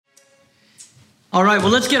All right, well,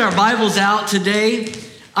 let's get our Bibles out today.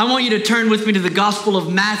 I want you to turn with me to the Gospel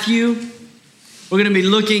of Matthew. We're going to be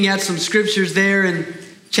looking at some scriptures there in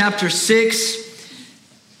chapter 6.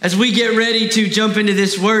 As we get ready to jump into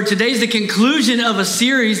this word, today's the conclusion of a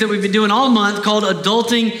series that we've been doing all month called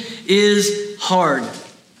Adulting is Hard.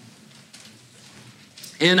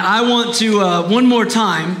 And I want to, one more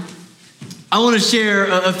time, I want to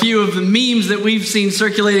share a few of the memes that we've seen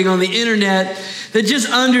circulating on the internet that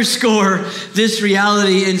just underscore this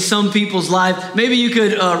reality in some people's life. Maybe you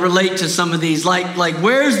could relate to some of these, like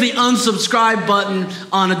where's the unsubscribe button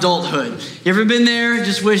on adulthood? You ever been there?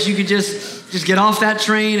 Just wish you could just get off that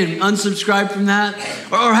train and unsubscribe from that?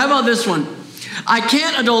 Or how about this one? I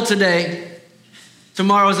can't adult today.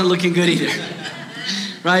 Tomorrow isn't looking good either.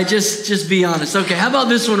 Right? Just be honest. Okay, how about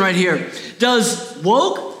this one right here? Does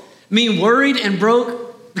woke mean worried and broke?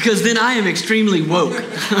 Because then I am extremely woke,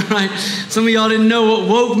 right? Some of y'all didn't know what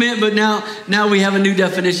woke meant, but now we have a new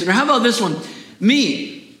definition. Or how about this one?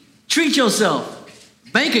 Me, treat yourself.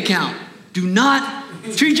 Bank account, do not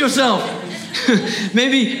treat yourself.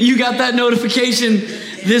 Maybe you got that notification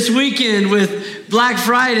this weekend with Black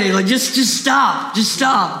Friday. Like just stop,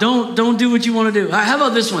 Don't do what you want to do. All right, how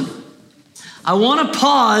about this one? I want to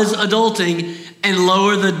pause adulting and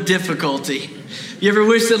lower the difficulty. You ever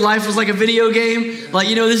wish that life was like a video game? Like,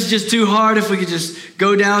 this is just too hard. If we could just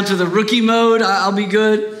go down to the rookie mode, I'll be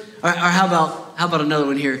good. Or how about another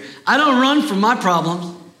one here? I don't run from my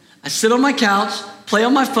problems. I sit on my couch, play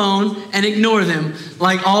on my phone, and ignore them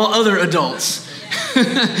like all other adults.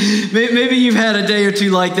 Maybe you've had a day or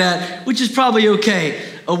two like that, which is probably okay.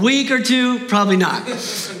 A week or two, probably not.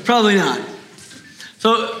 Probably not.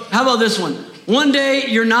 So how about this one? One day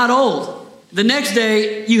you're not old. The next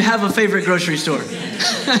day, you have a favorite grocery store.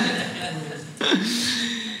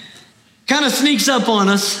 Kind of sneaks up on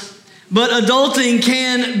us, but adulting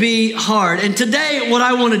can be hard. And today, what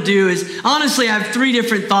I want to do is, honestly, I have 3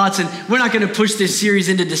 different thoughts, and we're not going to push this series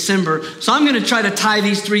into December. So I'm going to try to tie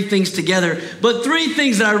these 3 things together. But 3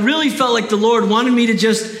 things that I really felt like the Lord wanted me to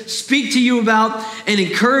just speak to you about and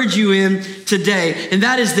encourage you in today. And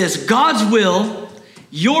that is this: God's will,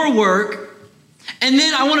 your work, and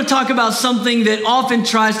then I want to talk about something that often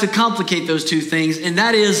tries to complicate those 2 things, and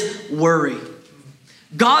that is worry.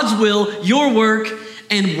 God's will, your work,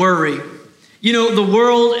 and worry. The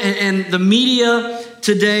world and the media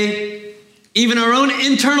today, even our own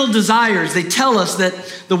internal desires, they tell us that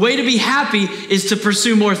the way to be happy is to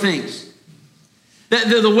pursue more things. That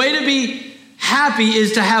the way to be happy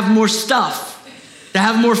is to have more stuff, to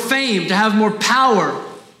have more fame, to have more power,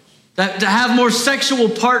 to have more sexual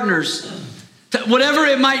partners. Whatever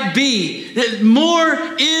it might be, more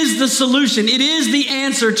is the solution. It is the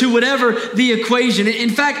answer to whatever the equation. In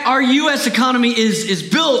fact, our U.S. economy is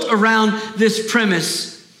built around this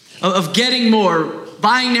premise of getting more,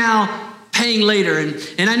 buying now, paying later.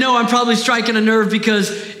 And I know I'm probably striking a nerve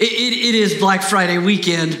because it is Black Friday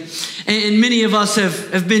weekend, and many of us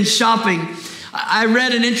have been shopping. I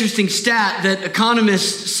read an interesting stat that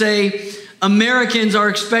economists say Americans are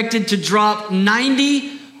expected to drop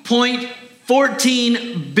 $90.14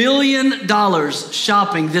 billion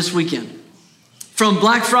shopping this weekend from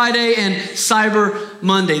Black Friday and Cyber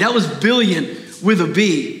Monday. That was billion with a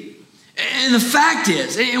B. And the fact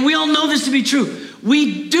is, and we all know this to be true,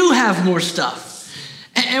 we do have more stuff.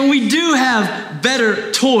 And we do have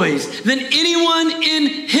better toys than anyone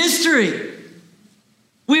in history.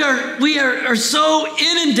 We are so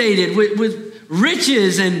inundated with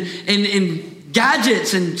riches and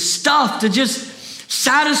gadgets and stuff to just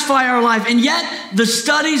satisfy our life. And yet the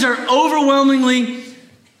studies are overwhelmingly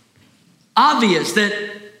obvious that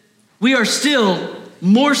we are still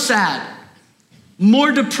more sad,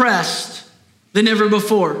 more depressed than ever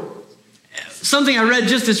before. Something I read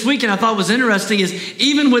just this week and I thought was interesting is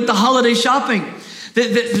even with the holiday shopping,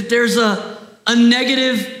 that there's a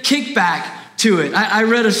negative kickback to it. I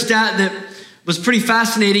read a stat that was pretty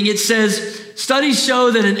fascinating. It says studies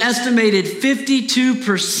show that an estimated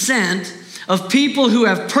 52% of people who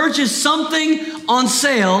have purchased something on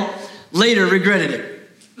sale later regretted it.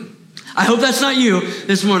 I hope that's not you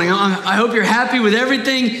this morning. I hope you're happy with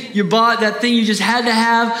everything you bought, that thing you just had to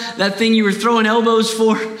have, that thing you were throwing elbows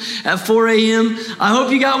for at 4 a.m. I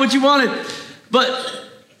hope you got what you wanted. But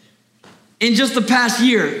in just the past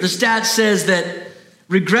year, the stat says that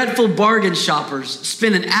regretful bargain shoppers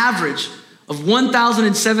spend an average of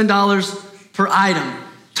 $1,007 per item,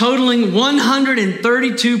 totaling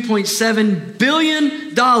 $132.7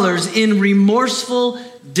 billion in remorseful,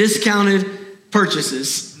 discounted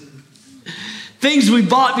purchases. Things we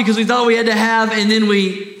bought because we thought we had to have, and then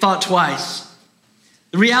we thought twice.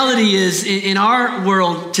 The reality is, in our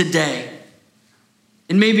world today,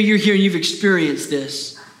 And maybe you're here and you've experienced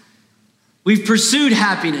this. We've pursued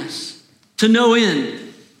happiness to no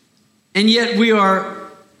end, and yet we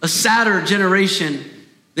are a sadder generation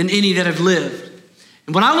than any that have lived.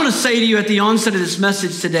 And what I want to say to you at the onset of this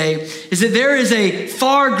message today is that there is a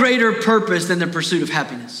far greater purpose than the pursuit of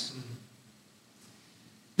happiness.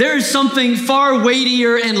 There is something far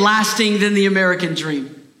weightier and lasting than the American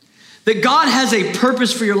dream. That God has a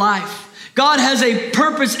purpose for your life. God has a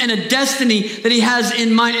purpose and a destiny that he has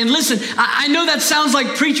in mind. And listen, I know that sounds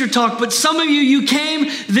like preacher talk, but some of you came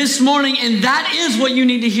this morning and that is what you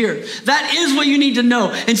need to hear. That is what you need to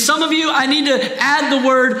know. And some of you, I need to add the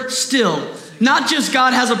word still. Not just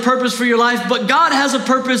God has a purpose for your life, but God has a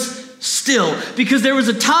purpose still. Because there was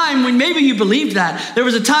a time when maybe you believed that. There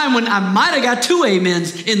was a time when I might have got 2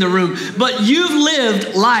 amens in the room, but you've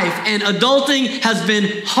lived life and adulting has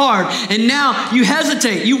been hard. And now you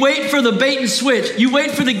hesitate. You wait for the bait and switch. You wait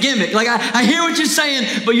for the gimmick. Like I hear what you're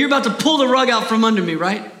saying, but you're about to pull the rug out from under me,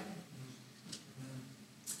 right?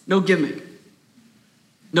 No gimmick.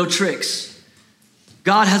 No tricks.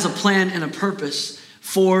 God has a plan and a purpose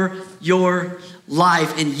for your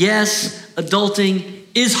life. And yes, adulting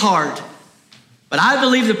is hard. But I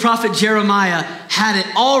believe the prophet Jeremiah had it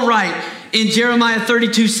all right in Jeremiah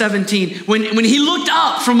 32:17. When he looked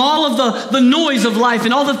up from all of the noise of life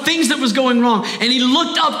and all the things that was going wrong, and he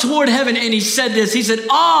looked up toward heaven and he said this. He said,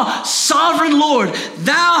 "Ah, sovereign Lord,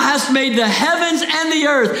 thou hast made the heavens and the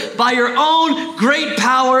earth by your own great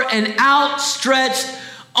power and outstretched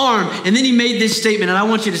arm." And then he made this statement, and I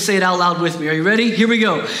want you to say it out loud with me. Are you ready? Here we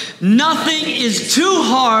go. "Nothing is too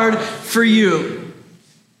hard for you."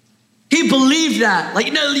 He believed that.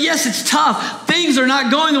 Like, no, yes, it's tough. Things are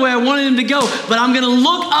not going the way I wanted them to go, but I'm going to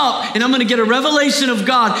look up and I'm going to get a revelation of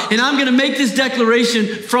God, and I'm going to make this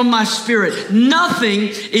declaration from my spirit. Nothing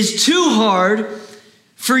is too hard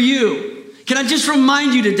for you. Can I just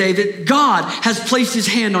remind you today that God has placed his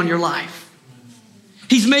hand on your life?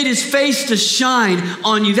 He's made his face to shine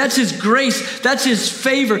on you. That's his grace. That's his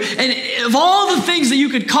favor. And of all the things that you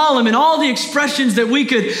could call him and all the expressions that we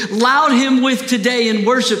could laud him with today in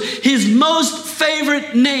worship, his most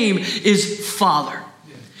favorite name is Father.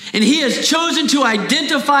 And he has chosen to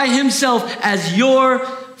identify himself as your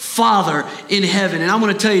Father in heaven. And I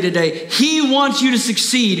want to tell you today, he wants you to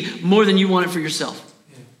succeed more than you want it for yourself.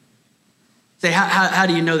 Say, how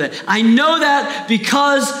do you know that? I know that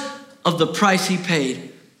because of the price he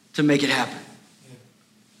paid to make it happen.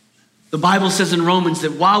 The Bible says in Romans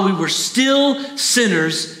that while we were still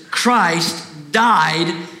sinners, Christ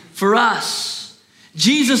died for us.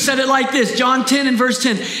 Jesus said it like this, John 10 and verse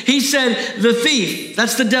 10. He said, the thief,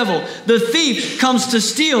 that's the devil, the thief comes to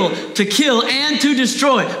steal, to kill, and to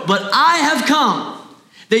destroy. But I have come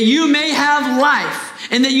that you may have life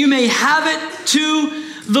and that you may have it to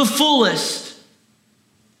the fullest.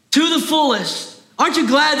 To the fullest. Aren't you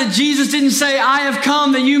glad that Jesus didn't say, I have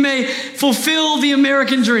come that you may fulfill the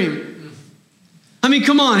American dream? I mean,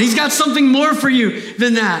 come on. He's got something more for you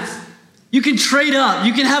than that. You can trade up.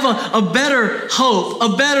 You can have a better hope,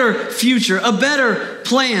 a better future, a better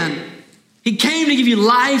plan. He came to give you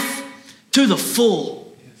life to the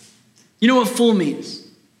full. You know what full means?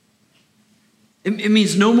 It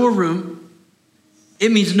means no more room.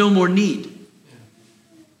 It means no more need.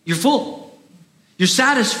 You're full. You're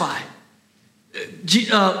satisfied.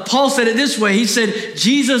 Paul said it this way. He said,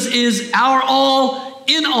 Jesus is our all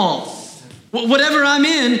in all. Whatever I'm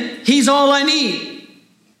in, he's all I need.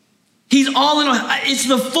 He's all in all. It's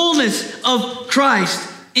the fullness of Christ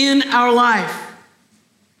in our life.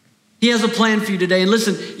 He has a plan for you today. And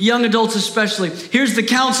listen, young adults especially, here's the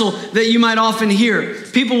counsel that you might often hear.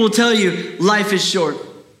 People will tell you life is short.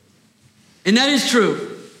 And that is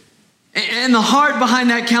true. And the heart behind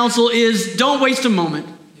that counsel is don't waste a moment.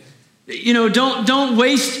 You know, don't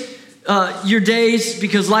waste your days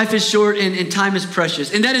because life is short and time is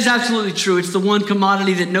precious. And that is absolutely true. It's the one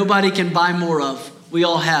commodity that nobody can buy more of. We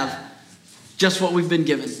all have just what we've been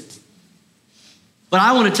given. But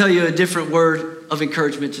I want to tell you a different word of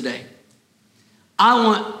encouragement today. I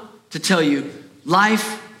want to tell you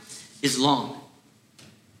life is long.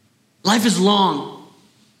 Life is long.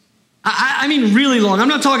 I mean really long. I'm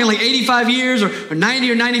not talking like 85 years or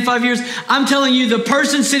 90 or 95 years. I'm telling you the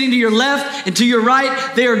person sitting to your left and to your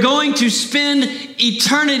right, they are going to spend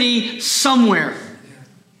eternity somewhere.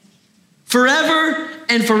 Forever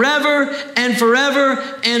and forever and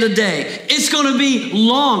forever and a day. It's going to be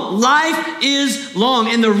long. Life is long.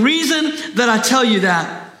 And the reason that I tell you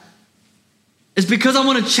that is because I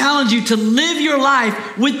want to challenge you to live your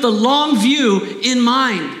life with the long view in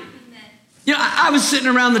mind. You know, I was sitting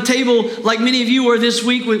around the table like many of you were this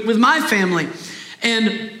week with my family.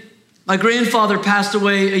 And My grandfather passed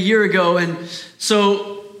away a year ago, and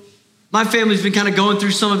so my family's been kind of going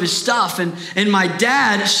through some of his stuff, and my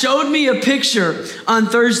dad showed me a picture on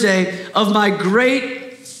Thursday of my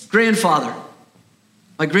great-grandfather,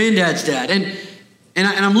 my granddad's dad. And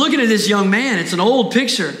I'm looking at this young man. It's an old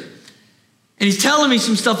picture. And he's telling me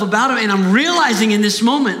some stuff about him, and I'm realizing in this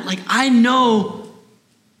moment, like, I know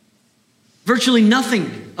virtually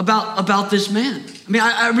nothing about this man. I mean,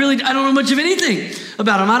 I don't know much of anything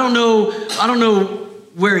about him. I don't know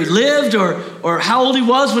where he lived or how old he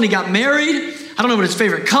was when he got married. I don't know what his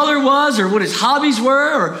favorite color was or what his hobbies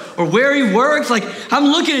were or where he worked. Like, I'm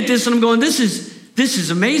looking at this and I'm going, this is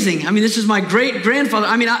amazing. I mean, this is my great-grandfather.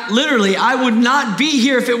 I mean, I would not be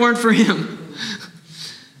here if it weren't for him.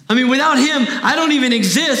 I mean, without him, I don't even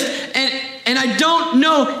exist. And I don't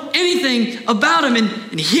know anything about him.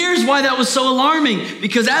 And here's why that was so alarming.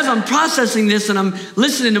 Because as I'm processing this and I'm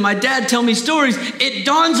listening to my dad tell me stories, it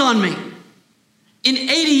dawns on me. In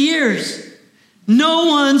 80 years, no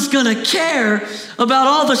one's gonna care about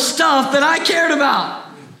all the stuff that I cared about.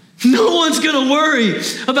 No one's gonna worry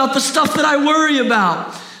about the stuff that I worry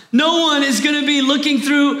about. No one is gonna be looking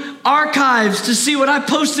through archives to see what I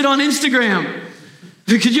posted on Instagram.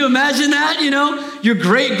 Could you imagine that, Your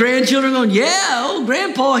great-grandchildren going, yeah,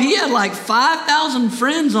 Grandpa, he had like 5,000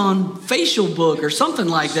 friends on Facebook or something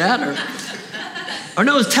like that. Or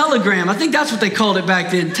no, it was Telegram. I think that's what they called it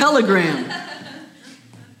back then, Telegram.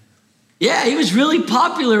 Yeah, he was really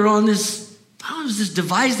popular on this, this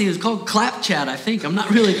device thing. It was called Clapchat, I think. I'm not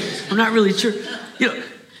really sure.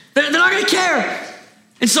 They're not going to care.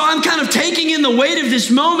 And so I'm kind of taking in the weight of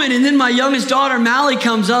this moment. And then my youngest daughter, Mally,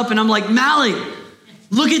 comes up and I'm like, Mally,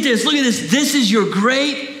 look at this. This is your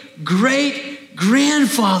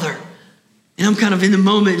great-great-grandfather. And I'm kind of in the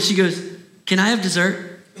moment. And she goes, can I have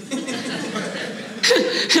dessert?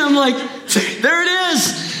 And I'm like, there it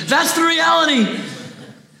is. That's the reality.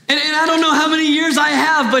 And I don't know how many years I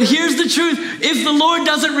have, but here's the truth. If the Lord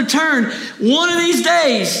doesn't return, one of these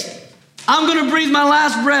days, I'm going to breathe my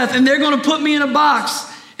last breath and they're going to put me in a box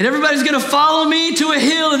and everybody's going to follow me to a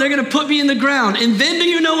hill and they're going to put me in the ground. And then do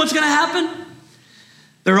you know what's going to happen?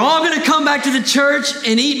 They're all going to come back to the church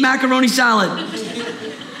and eat macaroni salad.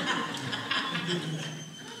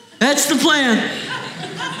 That's the plan.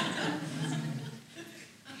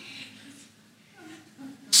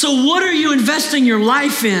 So what are you investing your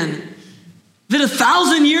life in that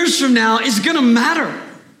 1,000 years from now is going to matter?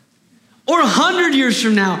 Or 100 years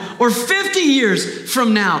from now, or 50 years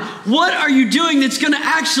from now? What are you doing that's going to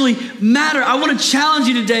actually matter? I want to challenge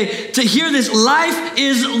you today to hear this. Life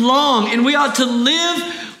is long, and we ought to live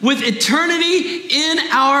with eternity in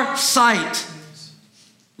our sight.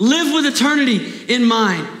 Live with eternity in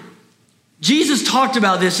mind. Jesus talked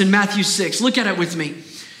about this in Matthew 6. Look at it with me.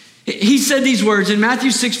 He said these words in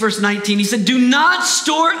Matthew 6, verse 19. He said, do not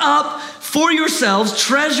store up for yourselves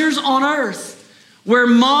treasures on earth, where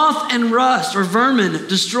moth and rust or vermin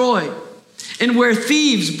destroy, and where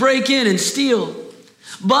thieves break in and steal.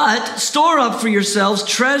 But store up for yourselves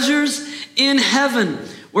treasures in heaven,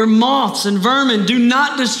 where moths and vermin do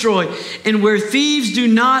not destroy, and where thieves do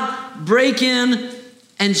not break in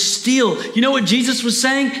and steal. You know what Jesus was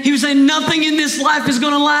saying? He was saying nothing in this life is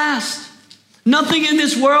going to last. Nothing in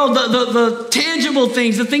this world, the tangible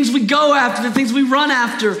things, the things we go after, the things we run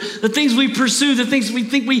after, the things we pursue, the things we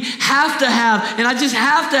think we have to have, and I just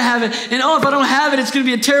have to have it. And if I don't have it, it's going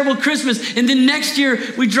to be a terrible Christmas. And then next year,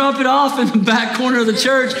 we drop it off in the back corner of the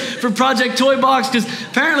church for Project Toy Box because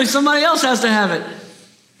apparently somebody else has to have it.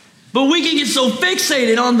 But we can get so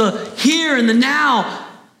fixated on the here and the now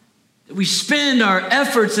that we spend our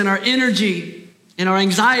efforts and our energy and our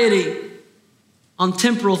anxiety on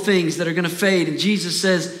temporal things that are going to fade. And Jesus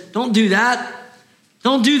says, don't do that.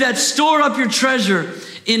 Don't do that. Store up your treasure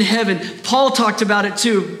in heaven. Paul talked about it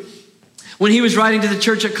too. When he was writing to the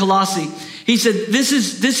church at Colossae, he said, this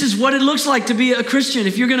is what it looks like to be a Christian.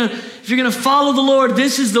 If you're gonna follow the Lord,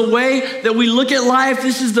 this is the way that we look at life.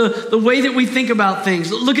 This is the way that we think about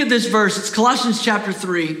things. Look at this verse. It's Colossians chapter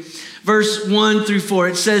 3, verse 1 through 4.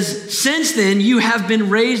 It says, since then you have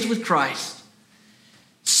been raised with Christ.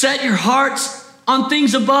 Set your hearts on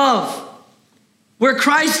things above, where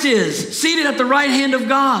Christ is, seated at the right hand of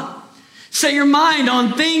God. Set your mind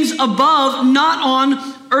on things above, not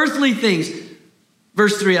on earthly things.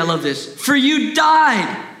 Verse 3, I love this. For you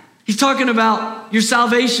died. He's talking about your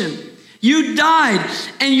salvation. You died,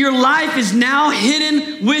 and your life is now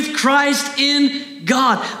hidden with Christ in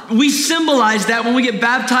God. We symbolize that when we get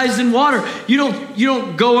baptized in water. You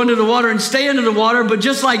don't go under the water and stay under the water, but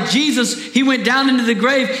just like Jesus, he went down into the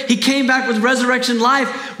grave, he came back with resurrection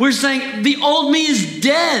life. We're saying the old me is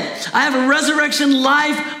dead. I have a resurrection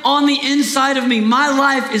life on the inside of me. My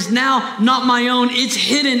life is now not my own. It's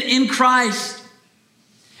hidden in Christ.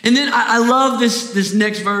 And then I love this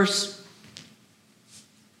next verse.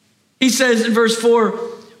 He says in verse 4,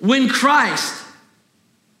 when Christ,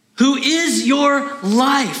 who is your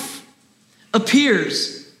life,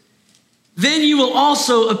 appears, then you will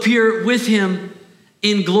also appear with him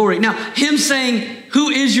in glory. Now, him saying, who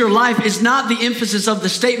is your life, is not the emphasis of the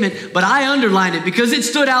statement, but I underlined it because it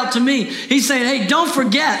stood out to me. He's saying, hey, don't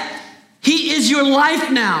forget, he is your life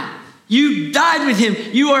now. You died with him.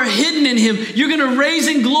 You are hidden in him. You're going to raise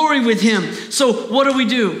in glory with him. So what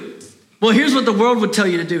do? Well, here's what the world would tell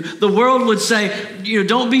you to do. The world would say,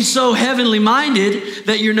 don't be so heavenly minded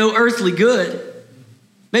that you're no earthly good.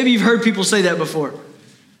 Maybe you've heard people say that before.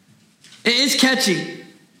 It's catchy.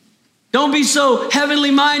 Don't be so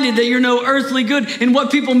heavenly minded that you're no earthly good. And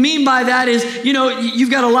what people mean by that is,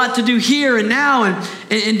 you've got a lot to do here and now.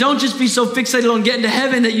 And don't just be so fixated on getting to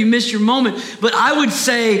heaven that you miss your moment. But I would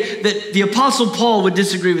say that the Apostle Paul would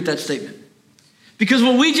disagree with that statement. Because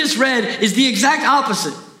what we just read is the exact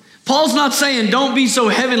opposite. Paul's not saying don't be so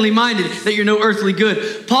heavenly minded that you're no earthly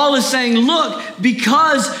good. Paul is saying, look,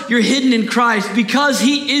 because you're hidden in Christ, because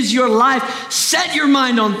he is your life, set your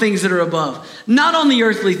mind on things that are above, not on the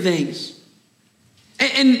earthly things.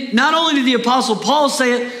 And not only did the Apostle Paul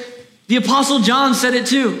say it, the Apostle John said it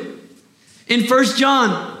too. In 1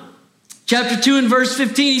 John chapter 2 and verse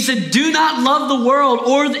 15, he said, do not love the world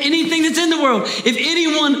or anything that's in the world. If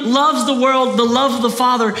anyone loves the world, the love of the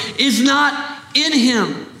Father is not in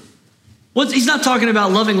him. He's not talking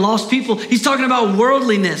about loving lost people. He's talking about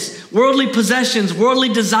worldliness, worldly possessions, worldly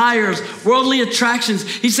desires, worldly attractions.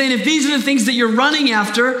 He's saying if these are the things that you're running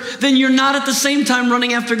after, then you're not at the same time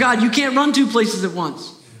running after God. You can't run two places at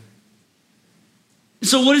once.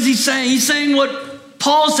 So what is he saying? He's saying what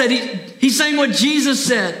Paul said. He's saying what Jesus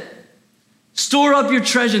said. Store up your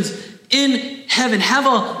treasures in heaven. Have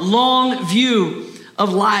a long view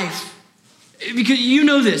of life. Because you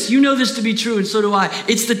know this to be true, and so do I.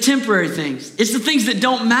 It's the temporary things. It's the things that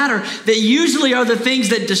don't matter that usually are the things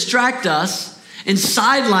that distract us and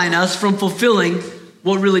sideline us from fulfilling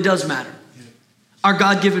what really does matter. Our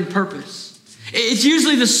God-given purpose. It's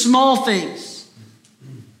usually the small things.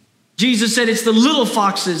 Jesus said it's the little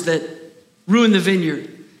foxes that ruin the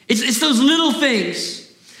vineyard. It's those little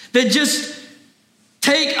things that just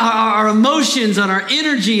take our emotions and our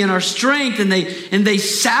energy and our strength and they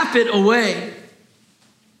sap it away.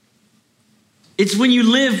 It's when you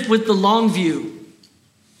live with the long view.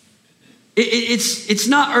 It's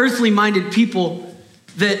not earthly minded people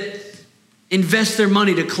that invest their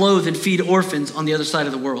money to clothe and feed orphans on the other side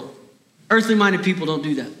of the world. Earthly minded people don't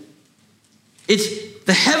do that. It's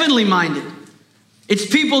the heavenly minded. It's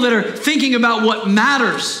people that are thinking about what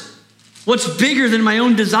matters. What's bigger than my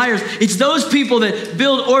own desires? It's those people that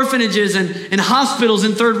build orphanages and hospitals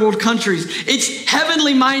in third world countries. It's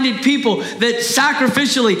heavenly minded people that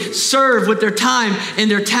sacrificially serve with their time and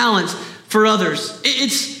their talents for others.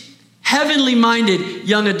 It's heavenly minded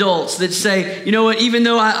young adults that say, you know what, even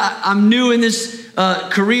though I'm new in this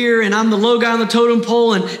career and I'm the low guy on the totem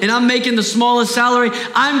pole and I'm making the smallest salary,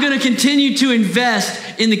 I'm going to continue to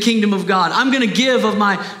invest in the kingdom of God. I'm going to give of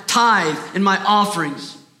my tithe and my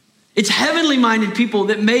offerings. It's heavenly minded people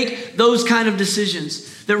that make those kind of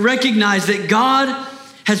decisions, that recognize that God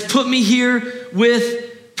has put me here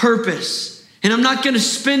with purpose. And I'm not going to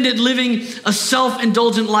spend it living a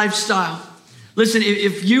self-indulgent lifestyle. Listen,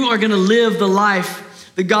 if you are going to live the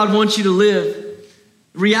life that God wants you to live,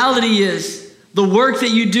 reality is the work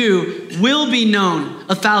that you do will be known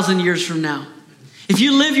 1,000 years from now. If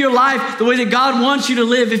you live your life the way that God wants you to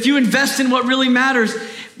live, if you invest in what really matters,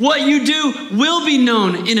 what you do will be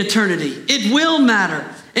known in eternity. It will matter.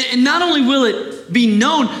 And not only will it be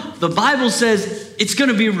known, the Bible says it's going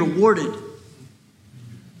to be rewarded.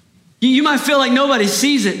 You might feel like nobody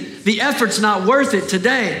sees it. The effort's not worth it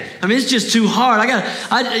today. I mean, it's just too hard. I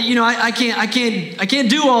can't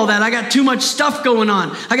do all that. I got too much stuff going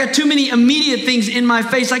on. I got too many immediate things in my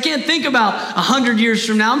face. I can't think about 100 years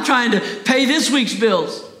from now. I'm trying to pay this week's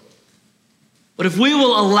bills. But if we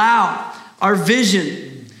will allow our vision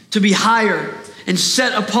to be higher and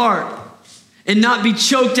set apart and not be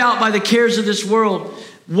choked out by the cares of this world,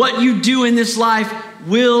 what you do in this life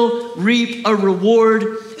will reap a reward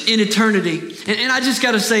in eternity. And I just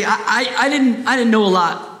got to say, I didn't know a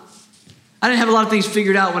lot I didn't have a lot of things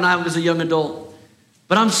figured out when I was a young adult.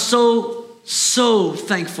 But I'm so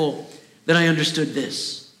thankful that I understood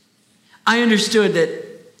this. I understood that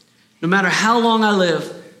no matter how long I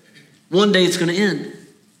live, one day it's going to end.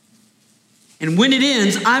 And when it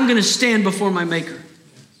ends, I'm going to stand before my Maker.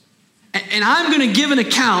 And I'm going to give an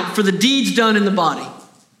account for the deeds done in the body.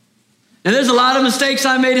 Now, there's a lot of mistakes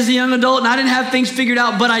I made as a young adult, and I didn't have things figured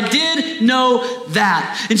out, but I did know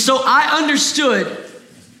that. And so I understood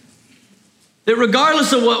that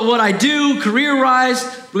regardless of what I do, career-wise,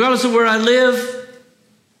 regardless of where I live,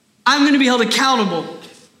 I'm going to be held accountable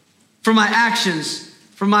for my actions,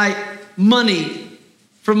 for my money,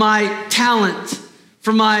 for my talent,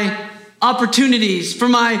 for my opportunities, for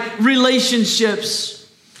my relationships.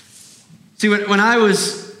 See, when I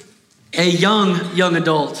was a young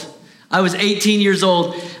adult, I was 18 years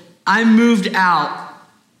old, I moved out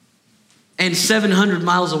and 700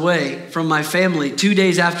 miles away from my family 2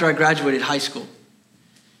 days after I graduated high school.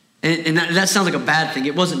 And that sounds like a bad thing.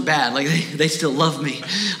 It wasn't bad. Like, they still love me.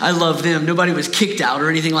 I love them. Nobody was kicked out or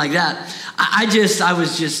anything like that. I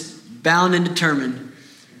was just bound and determined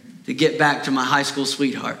to get back to my high school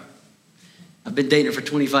sweetheart. I've been dating her for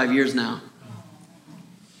 25 years now.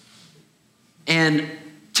 And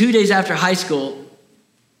 2 days after high school,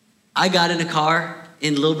 I got in a car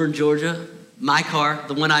in Lilburn, Georgia, my car,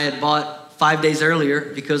 the one I had bought 5 days earlier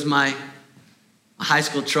because my high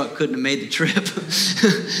school truck couldn't have made the trip.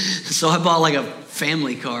 So I bought like a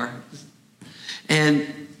family car. And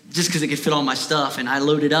just because it could fit all my stuff. And I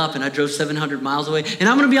loaded up and I drove 700 miles away. And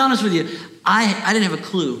I'm going to be honest with you, I didn't have a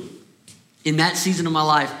clue in that season of my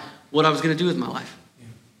life what I was going to do with my life.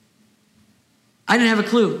 I didn't have a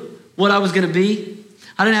clue what I was going to be.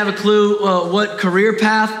 I didn't have a clue what career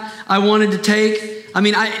path I wanted to take. I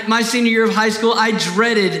mean, my senior year of high school, I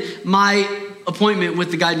dreaded my appointment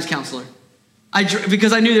with the guidance counselor.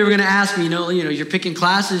 Because I knew they were going to ask me, you're picking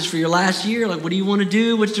classes for your last year. Like, what do you want to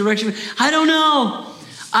do? Which direction? I don't know.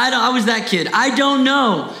 I was that kid. I don't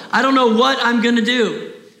know. I don't know what I'm going to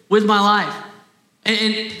do with my life.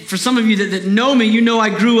 And for some of you that know me, you know I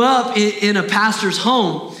grew up in a pastor's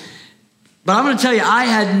home. But I'm going to tell you, I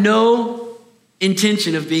had no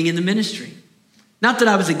intention of being in the ministry. Not that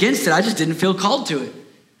I was against it. I just didn't feel called to it.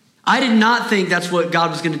 I did not think that's what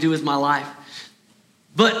God was going to do with my life.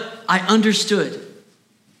 But I understood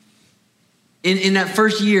in that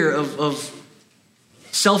first year of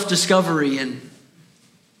self-discovery and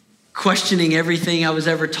questioning everything I was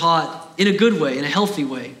ever taught in a good way, in a healthy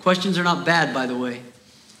way. Questions are not bad, by the way.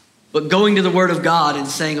 But going to the Word of God and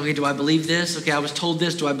saying, okay, do I believe this? Okay, I was told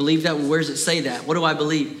this. Do I believe that? Well, where does it say that? What do I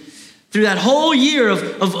believe? Through that whole year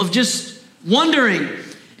of just wondering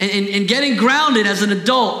and getting grounded as an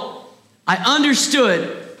adult, I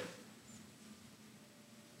understood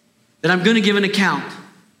that I'm going to give an account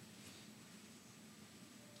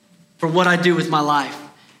for what I do with my life.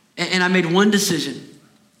 And I made one decision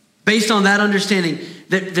based on that understanding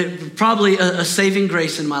that probably a saving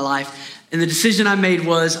grace in my life. And the decision I made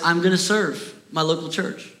was, I'm going to serve my local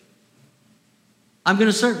church. I'm going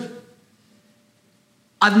to serve.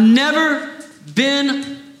 I've never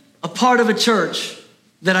been a part of a church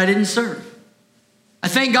that I didn't serve. I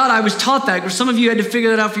thank God I was taught that. Some of you had to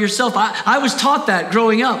figure that out for yourself. I was taught that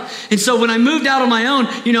growing up. And so when I moved out on my own,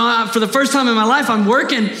 for the first time in my life, I'm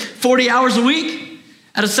working 40 hours a week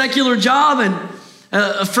at a secular job. And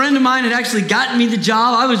a friend of mine had actually gotten me the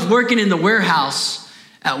job. I was working in the warehouse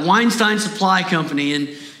at Weinstein Supply Company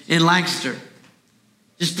in Lancaster.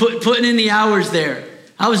 Just putting in the hours there.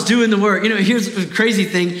 I was doing the work. Here's the crazy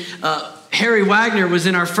thing. Harry Wagner was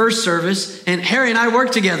in our first service, and Harry and I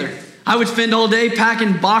worked together. I would spend all day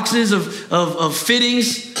packing boxes of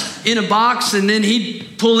fittings in a box, and then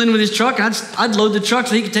he'd pull in with his truck. I'd load the truck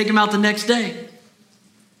so he could take them out the next day.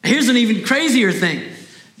 Here's an even crazier thing.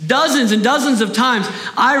 Dozens and dozens of times,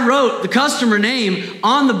 I wrote the customer name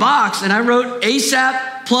on the box, and I wrote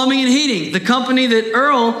ASAP Plumbing and Heating, the company that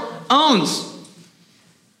Earl owns.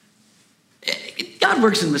 God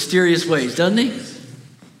works in mysterious ways, doesn't he?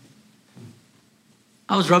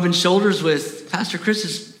 I was rubbing shoulders with Pastor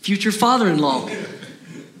Chris's future father-in-law.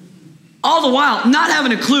 All the while, not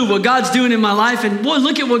having a clue what God's doing in my life. And boy,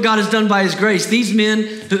 look at what God has done by his grace. These men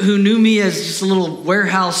who knew me as just a little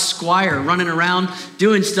warehouse squire running around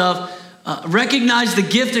doing stuff, recognized the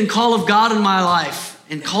gift and call of God in my life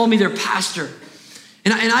and called me their pastor.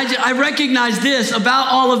 And I recognize this about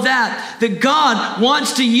all of that God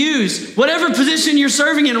wants to use whatever position you're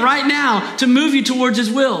serving in right now to move you towards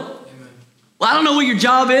his will. Well, I don't know what your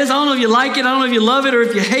job is. I don't know if you like it. I don't know if you love it or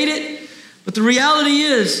if you hate it. But the reality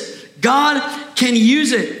is God can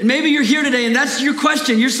use it. And maybe you're here today and that's your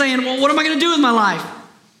question. You're saying, well, what am I going to do with my life?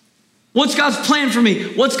 What's God's plan for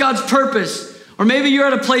me? What's God's purpose? Or maybe you're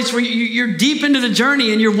at a place where you're deep into the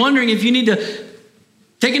journey and you're wondering if you need to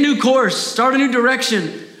take a new course, start a new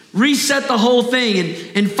direction, reset the whole thing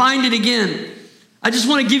and find it again. I just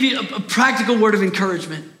want to give you a practical word of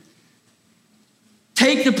encouragement.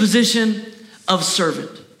 Take the position of servant.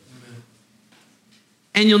 Amen.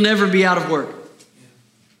 And you'll never be out of work.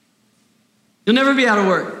 You'll never be out of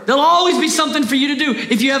work. There'll always be something for you to do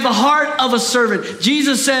if you have the heart of a servant.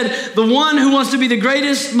 Jesus said, the one who wants to be the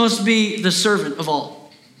greatest must be the servant of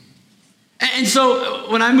all. And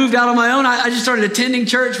so when I moved out on my own, I just started attending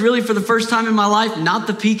church really for the first time in my life, not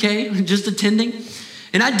the PK, just attending.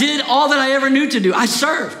 And I did all that I ever knew to do. I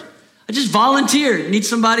served. I just volunteered. Need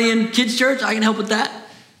somebody in kids' church? I can help with that.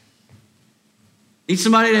 Need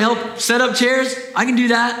somebody to help set up chairs? I can do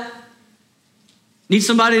that. Need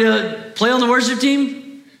somebody to play on the worship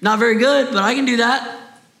team? Not very good, but I can do that.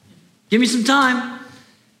 Give me some time.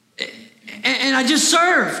 And I just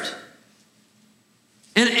served.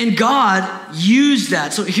 And God used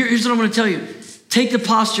that. So here's what I'm going to tell you. Take the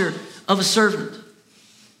posture of a servant.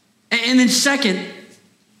 And then second,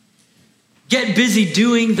 get busy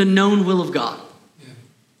doing the known will of God.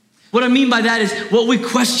 What I mean by that is what we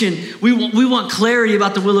question. We want clarity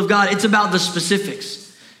about the will of God. It's about the specifics.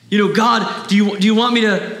 You know, God, do you want me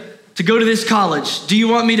to go to this college? Do you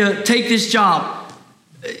want me to take this job?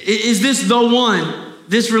 Is this the one,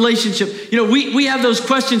 this relationship? You know, we have those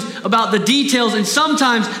questions about the details, and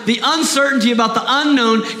sometimes the uncertainty about the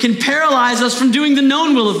unknown can paralyze us from doing the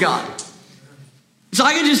known will of God. So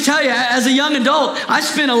I can just tell you, as a young adult, I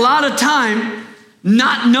spent a lot of time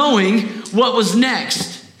not knowing what was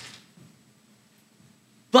next.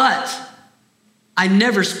 But I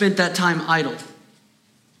never spent that time idle.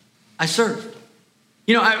 I served.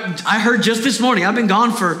 You know, I heard just this morning, I've been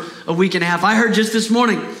gone for a week and a half. I heard just this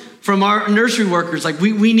morning from our nursery workers, like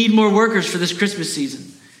we need more workers for this Christmas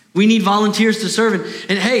season. We need volunteers to serve.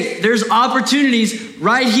 And hey, there's opportunities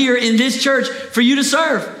right here in this church for you to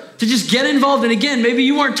serve, to just get involved. And again, maybe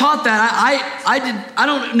you weren't taught that. I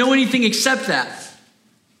don't know anything except that.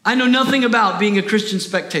 I know nothing about being a Christian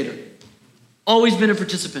spectator. Always been a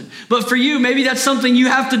participant. But for you, maybe that's something you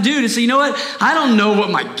have to do to say, you know what? I don't know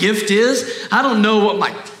what my gift is. I don't know what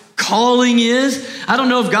my calling is. I don't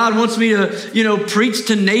know if God wants me to, preach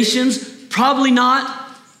to nations. Probably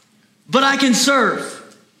not. But I can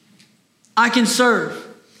serve. I can serve.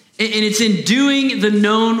 And it's in doing the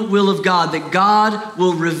known will of God that God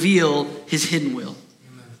will reveal his hidden will.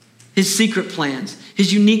 Amen. His secret plans,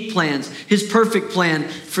 his unique plans, his perfect plan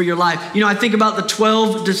for your life. You know, I think about the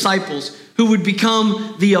 12 disciples who would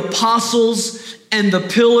become the apostles and the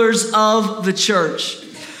pillars of the church.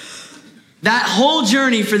 That whole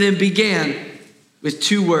journey for them began with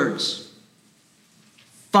 2 words.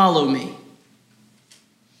 Follow me.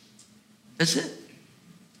 That's it.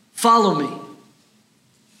 Follow me.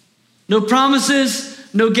 No promises,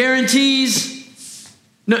 no guarantees,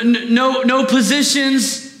 no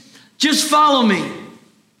positions. Just follow me.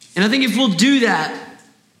 And I think if we'll do that,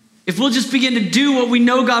 if we'll just begin to do what we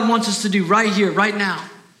know God wants us to do right here, right now,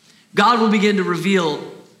 God will begin to reveal.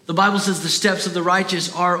 The Bible says the steps of the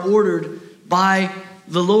righteous are ordered by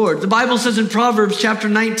the Lord. The Bible says in Proverbs chapter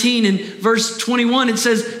 19 and verse 21, it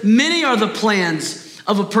says, many are the plans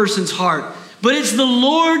of a person's heart, but it's the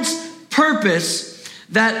Lord's purpose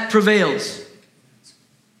that prevails.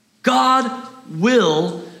 God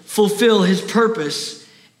will fulfill his purpose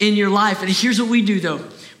in your life. And here's what we do though.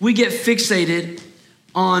 We get fixated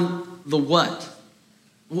on the what.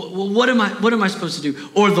 What am I supposed to do?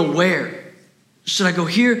 Or the where. Should I go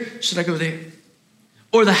here? Should I go there?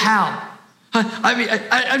 Or the how.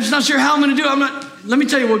 I'm just not sure how I'm going to do it. Let me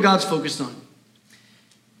tell you what God's focused on.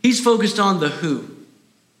 He's focused on the who.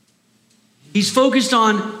 He's focused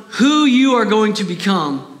on who you are going to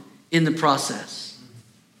become in the process.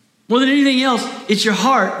 More than anything else, it's your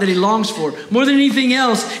heart that he longs for. More than anything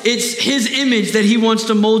else, it's his image that he wants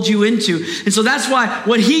to mold you into. And so that's why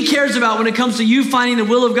what he cares about when it comes to you finding the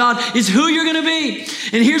will of God is who you're going to be.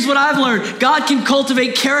 And here's what I've learned. God can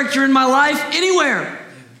cultivate character in my life anywhere.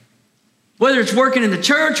 Whether it's working in the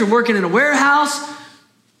church or working in a warehouse,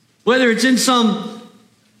 whether it's in some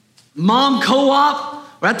mom co-op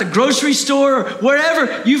or at the grocery store or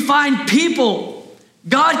wherever you find people,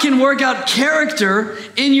 God can work out character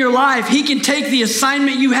in your life. He can take the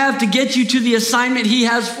assignment you have to get you to the assignment he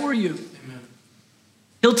has for you. Amen.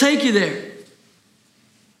 He'll take you there.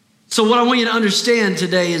 So what I want you to understand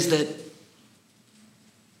today is that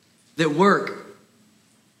work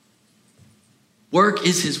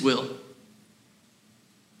is his will.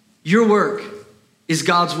 Your work is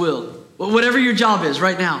God's will. Whatever your job is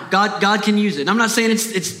right now, God can use it. And I'm not saying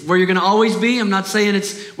it's where you're going to always be. I'm not saying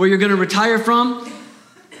it's where you're going to retire from.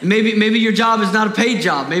 Maybe your job is not a paid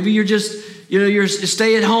job. Maybe you're just, you're a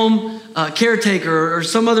stay-at-home caretaker or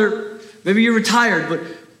some other, maybe you're retired. But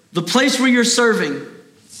the place where you're serving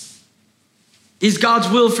is God's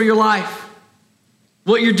will for your life.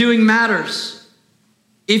 What you're doing matters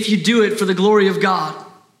if you do it for the glory of God.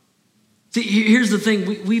 See, here's the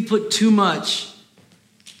thing. We put too much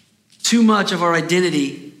of our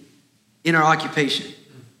identity in our occupation.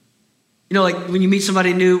 Like when you meet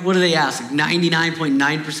somebody new, what do they ask?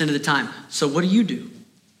 99.9% of the time. So what do you do?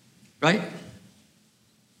 Right?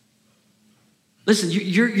 Listen,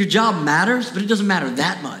 your job matters, but it doesn't matter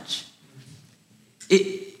that much.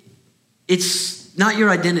 It's not your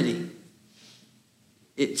identity.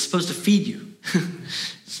 It's supposed to feed you.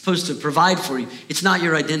 It's supposed to provide for you. It's not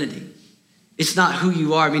your identity. It's not who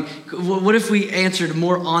you are. I mean, what if we answered a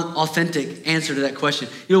more authentic answer to that question?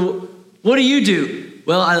 What do you do?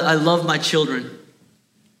 Well, I love my children.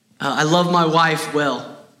 I love my wife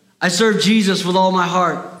well. I serve Jesus with all my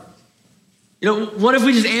heart. What if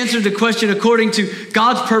we just answered the question according to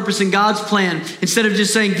God's purpose and God's plan instead of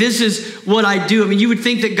just saying, this is what I do? I mean, you would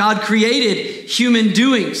think that God created human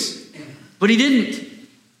doings, but he didn't.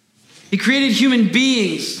 He created human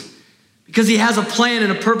beings because he has a plan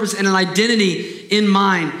and a purpose and an identity in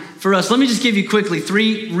mind for us. Let me just give you quickly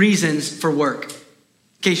 3 reasons for work,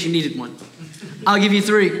 in case you needed one. I'll give you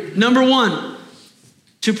 3. Number 1,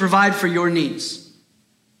 to provide for your needs.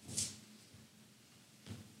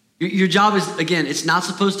 Your job is, again, it's not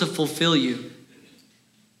supposed to fulfill you.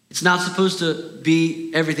 It's not supposed to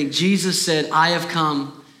be everything. Jesus said, I have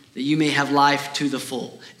come that you may have life to the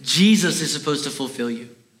full. Jesus is supposed to fulfill you,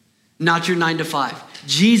 not your 9 to 5.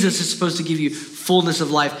 Jesus is supposed to give you fullness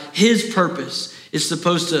of life. His purpose is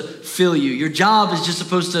supposed to fill you. Your job is just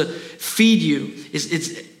supposed to feed you.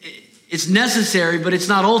 It's necessary, but it's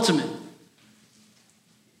not ultimate.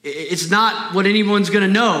 It's not what anyone's going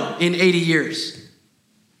to know in 80 years.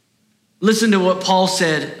 Listen to what Paul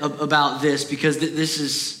said about this, because this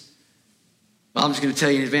is, well, I'm just going to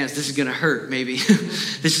tell you in advance, this is going to hurt maybe.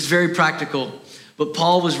 This is very practical. But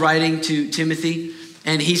Paul was writing to Timothy,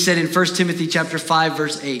 and he said in 1 Timothy chapter 5,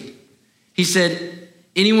 verse 8, he said,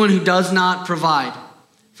 anyone who does not provide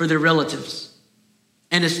for their relatives,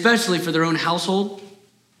 and especially for their own household,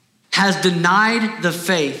 has denied the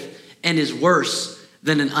faith and is worse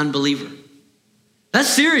than an unbeliever. That's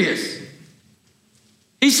serious.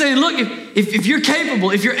 He's saying, look, if you're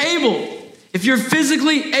capable, if you're able, if you're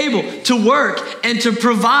physically able to work and to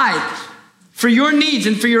provide for your needs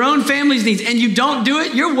and for your own family's needs, and you don't do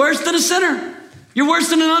it, you're worse than a sinner. You're worse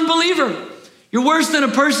than an unbeliever. You're worse than a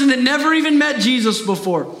person that never even met Jesus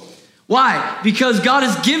before. Why? Because God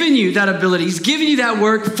has given you that ability. He's given you that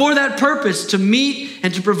work for that purpose, to meet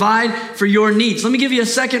and to provide for your needs. Let me give you a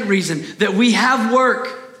second reason that we have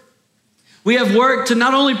work. We have work to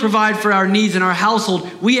not only provide for our needs in our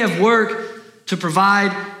household, we have work to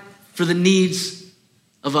provide for the needs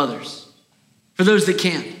of others, for those that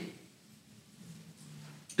can't.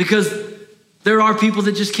 Because there are people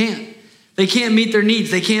that just can't. They can't meet their needs.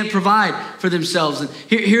 They can't provide for themselves. And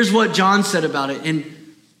here's what John said about it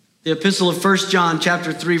in the epistle of 1 John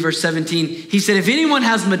chapter 3, verse 17. He said, if anyone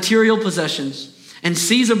has material possessions and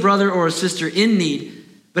sees a brother or a sister in need,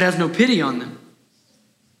 but has no pity on them,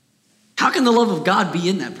 how can the love of God be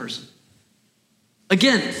in that person?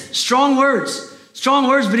 Again, strong words,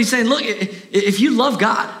 but he's saying, look, if you love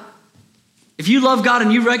God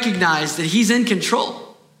and you recognize that he's in control,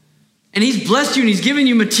 and he's blessed you and he's given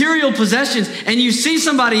you material possessions, and you see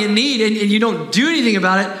somebody in need and you don't do anything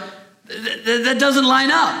about it, that doesn't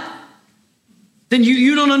line up. Then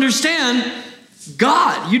you don't understand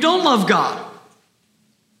God. You don't love God.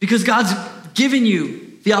 Because God's given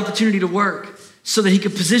you the opportunity to work so that he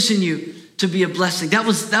could position you to be a blessing. That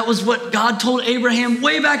was what God told Abraham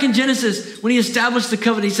way back in Genesis when he established the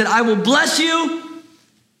covenant. He said, I will bless you.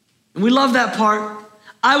 And we love that part.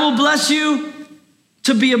 I will bless you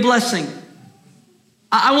to be a blessing.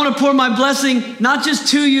 I want to pour my blessing not just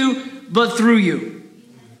to you, but through you.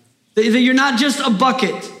 That you're not just a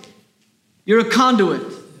bucket. You're a conduit.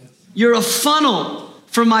 You're a funnel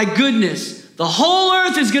for my goodness. The whole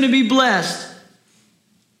earth is going to be blessed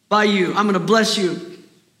by you. I'm going to bless you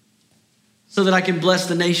so that I can bless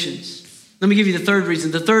the nations. Let me give you the third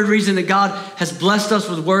reason. The third reason that God has blessed us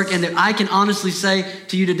with work, and that I can honestly say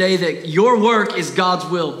to you today that your work is God's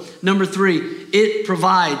will. Number 3, it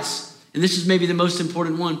provides, and this is maybe the most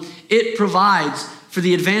important one, it provides for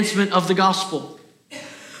the advancement of the gospel.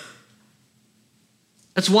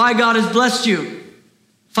 That's why God has blessed you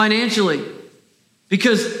financially,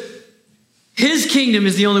 because His kingdom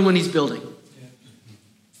is the only one he's building.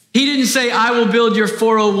 He didn't say, I will build your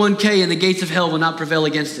 401k and the gates of hell will not prevail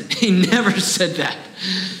against it. He never said that.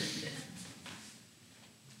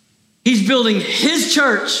 He's building his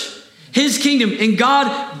church, his kingdom, and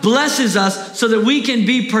God blesses us so that we can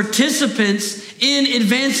be participants in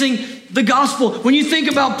advancing the gospel. When you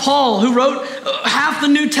think about Paul, who wrote half the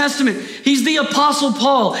New Testament, he's the Apostle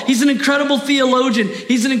Paul. He's an incredible theologian.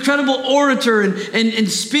 He's an incredible orator and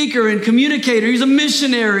speaker and communicator. He's a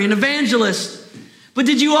missionary, an evangelist. But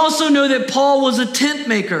did you also know that Paul was a tent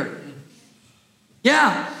maker?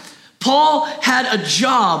 Yeah. Paul had a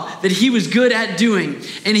job that he was good at doing,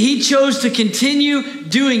 and he chose to continue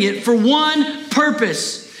doing it for one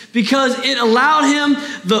purpose, because it allowed him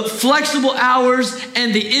the flexible hours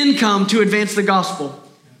and the income to advance the gospel.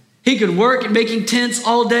 He could work at making tents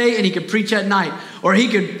all day and he could preach at night, or he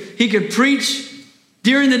could preach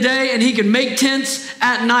during the day and he could make tents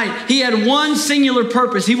at night. He had one singular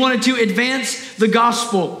purpose. He wanted to advance the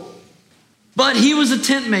gospel. But he was a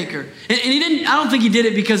tent maker. And I don't think he did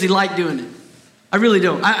it because he liked doing it. I really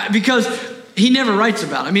don't. Because he never writes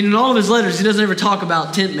about it. I mean, in all of his letters, he doesn't ever talk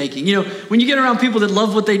about tent making. You know, when you get around people that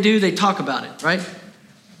love what they do, they talk about it, right?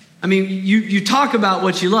 I mean, you talk about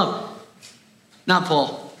what you love. Not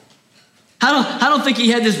Paul. I don't think he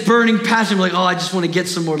had this burning passion like, oh, I just want to get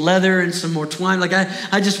some more leather and some more twine. Like,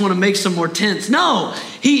 I just want to make some more tents. No,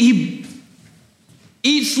 he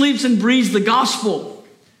eats, sleeps, and breathes the gospel.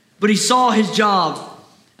 But he saw his job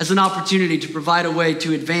as an opportunity to provide a way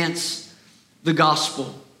to advance the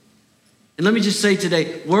gospel. And let me just say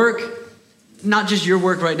today, work, not just your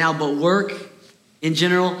work right now, but work in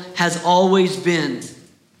general has always been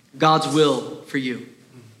God's will for you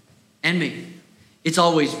and me. It's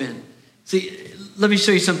always been. See, let me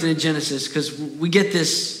show you something in Genesis, because we get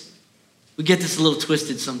this a little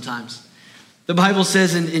twisted sometimes. The Bible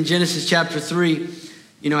says in Genesis chapter 3,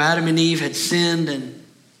 you know, Adam and Eve had sinned and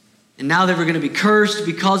now they were going to be cursed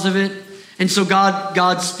because of it. And so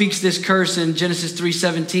God speaks this curse in Genesis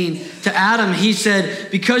 3:17. To Adam, he said,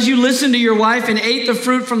 because you listened to your wife and ate the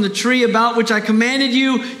fruit from the tree about which I commanded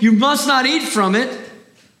you, you must not eat from it.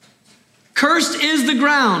 Cursed is the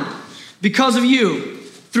ground because of you.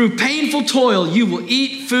 Through painful toil, you will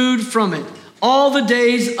eat food from it all the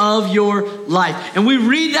days of your life. And we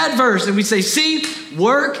read that verse and we say, see,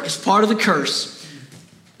 work is part of the curse.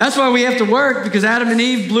 That's why we have to work, because Adam and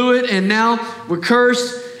Eve blew it and now we're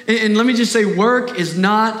cursed. And let me just say, work is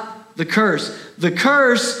not the curse. The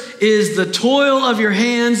curse is the toil of your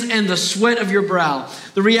hands and the sweat of your brow.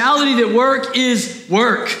 The reality that work is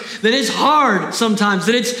work, that it's hard sometimes,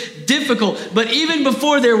 that it's difficult. But even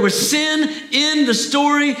before there was sin in the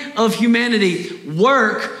story of humanity,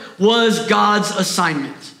 work was God's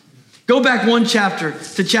assignment. Go back one chapter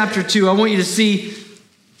to chapter 2. I want you to see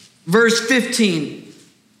verse 15.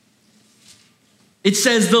 It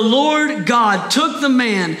says, the Lord God took the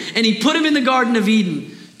man and he put him in the Garden of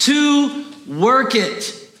Eden to work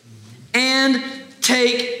it and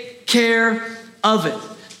take care of it.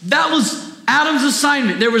 That was Adam's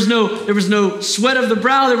assignment. There was no sweat of the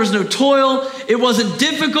brow. There was no toil. It wasn't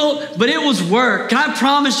difficult, but it was work. Can I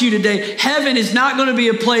promise you today, heaven is not going to be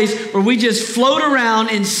a place where we just float around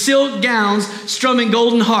in silk gowns strumming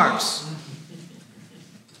golden harps.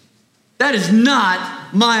 That is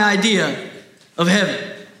not my idea of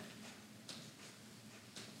heaven.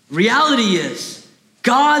 Reality is,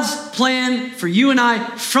 God's plan for you and I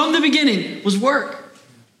from the beginning was work.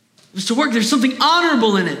 It was to work. There's something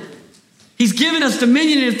honorable in it. He's given us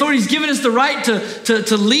dominion and authority. He's given us the right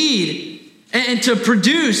to lead and to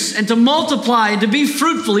produce and to multiply and to be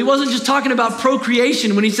fruitful. He wasn't just talking about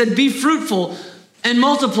procreation when he said be fruitful and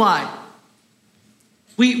multiply.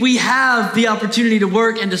 We have the opportunity to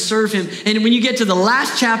work and to serve him. And when you get to the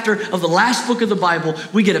last chapter of the last book of the Bible,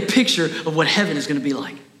 we get a picture of what heaven is going to be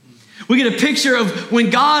like. We get a picture of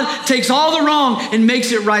when God takes all the wrong and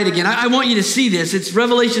makes it right again. I want you to see this. It's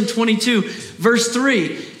Revelation 22, verse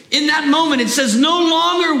 3. In that moment, it says, no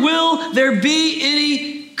longer will there be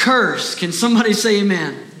any curse. Can somebody say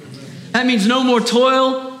amen? That means no more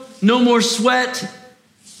toil, no more sweat.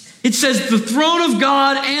 It says the throne of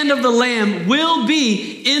God and of the Lamb will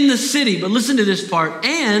be in the city. But listen to this part.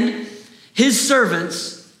 And his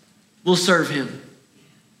servants will serve him.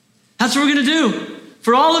 That's what we're going to do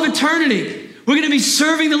for all of eternity. We're going to be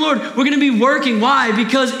serving the Lord. We're going to be working. Why?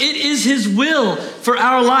 Because it is his will for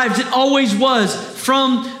our lives. It always was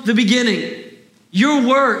from the beginning. Your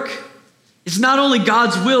work is not only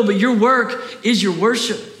God's will, but your work is your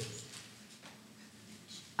worship.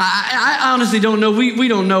 I honestly don't know. We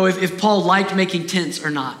don't know if Paul liked making tents or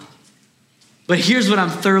not. But here's what I'm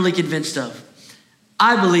thoroughly convinced of.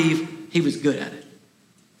 I believe he was good at it.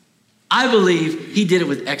 I believe he did it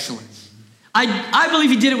with excellence. I believe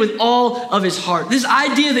he did it with all of his heart. This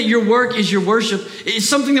idea that your work is your worship is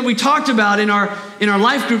something that we talked about in our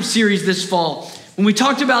life group series this fall, when we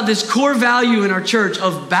talked about this core value in our church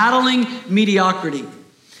of battling mediocrity.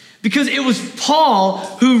 Because it was Paul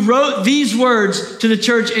who wrote these words to the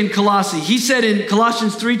church in Colossae. He said in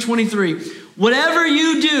Colossians 3:23, whatever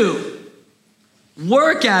you do,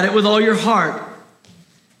 work at it with all your heart,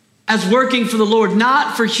 as working for the Lord,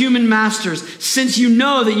 not for human masters, since you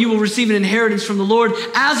know that you will receive an inheritance from the Lord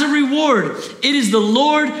as a reward. It is the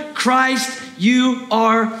Lord Christ you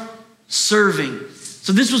are serving.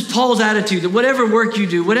 So this was Paul's attitude, that whatever work you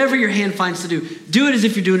do, whatever your hand finds to do it as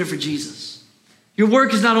if you're doing it for Jesus. Your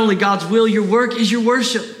work is not only God's will, your work is your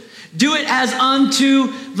worship. Do it as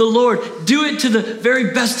unto the Lord. Do it to the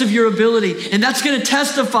very best of your ability. And that's going to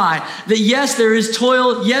testify that yes, there is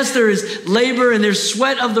toil, yes, there is labor, and there's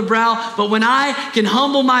sweat of the brow. But when I can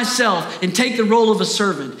humble myself and take the role of a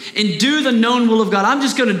servant and do the known will of God, I'm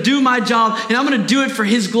just going to do my job and I'm going to do it for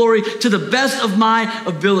his glory to the best of my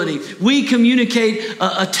ability. We communicate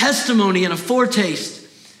a testimony and a foretaste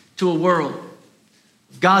to a world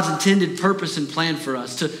of God's intended purpose and plan for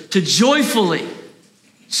us to joyfully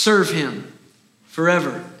serve him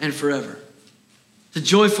forever and forever. To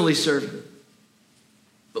joyfully serve him.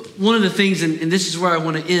 But one of the things, and this is where I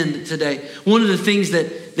want to end today, one of the things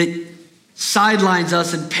that sidelines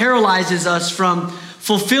us and paralyzes us from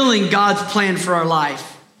fulfilling God's plan for our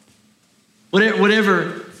life,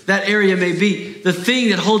 whatever that area may be, the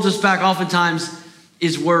thing that holds us back oftentimes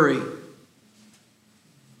is worry.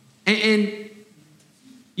 And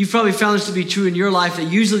you've probably found this to be true in your life, that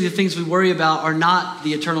usually the things we worry about are not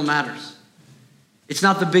the eternal matters. It's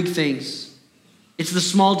not the big things. It's the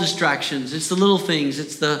small distractions. It's the little things.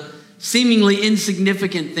 It's the seemingly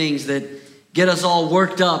insignificant things that get us all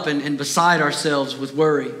worked up and beside ourselves with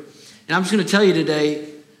worry. And I'm just going to tell you today,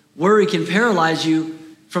 worry can paralyze you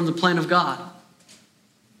from the plan of God.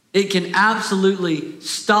 It can absolutely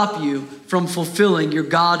stop you from fulfilling your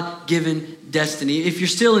God-given destiny. If you're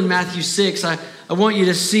still in Matthew 6, I want you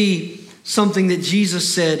to see something that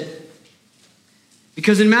Jesus said.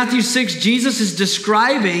 Because in Matthew 6, Jesus is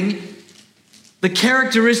describing the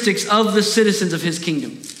characteristics of the citizens of his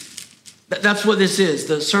kingdom. That's what this is,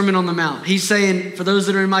 the Sermon on the Mount. He's saying, for those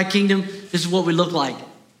that are in my kingdom, this is what we look like.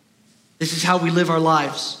 This is how we live our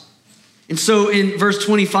lives. And so in verse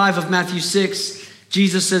 25 of Matthew 6,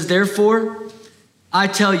 Jesus says, therefore, I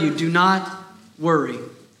tell you, do not worry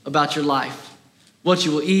about your life, what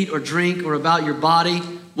you will eat or drink, or about your body,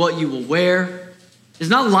 what you will wear. Is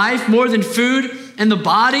not life more than food, and the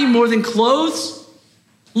body more than clothes?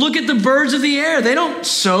 Look at the birds of the air. They don't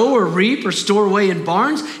sow or reap or store away in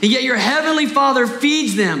barns, and yet your heavenly Father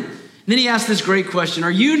feeds them. And then he asks this great question,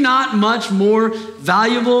 are you not much more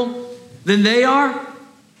valuable than they are?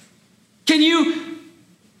 Can you,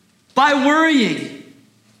 by worrying,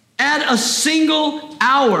 add a single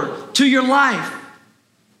hour to your life?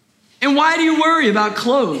 And why do you worry about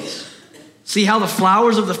clothes? See how the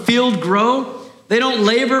flowers of the field grow? They don't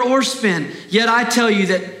labor or spin. Yet I tell you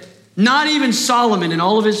that not even Solomon in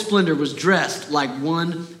all of his splendor was dressed like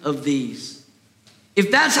one of these.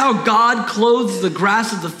 If that's how God clothes the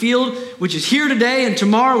grass of the field, which is here today and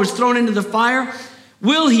tomorrow is thrown into the fire,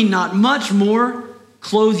 will he not much more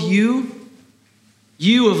clothe you,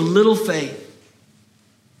 you of little faith?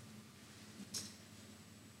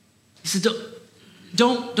 He said,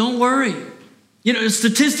 don't worry. You know,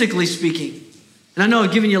 statistically speaking, and I know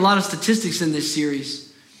I've given you a lot of statistics in this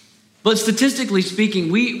series, but statistically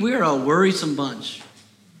speaking, we are a worrisome bunch.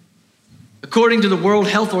 According to the World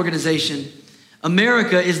Health Organization,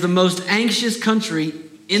 America is the most anxious country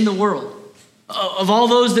in the world. Of all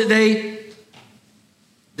those that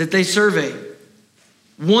they survey,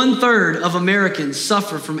 1/3 of Americans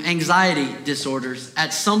suffer from anxiety disorders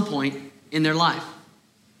at some point in their life.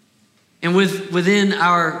 And within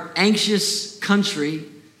our anxious country,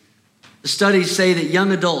 the studies say that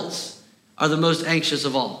young adults are the most anxious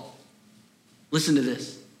of all. Listen to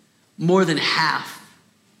this. More than half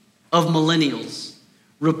of millennials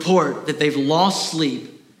report that they've lost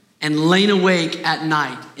sleep and lain awake at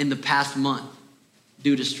night in the past month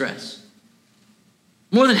due to stress.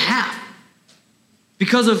 More than half.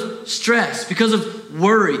 Because of stress, because of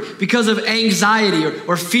worry, because of anxiety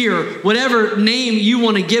or fear, whatever name you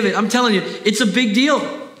want to give it. I'm telling you, it's a big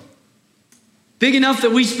deal. Big enough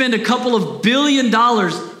that we spend a couple of $1 billion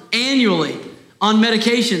annually on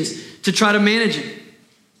medications to try to manage it.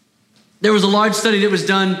 There was a large study that was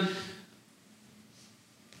done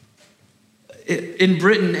in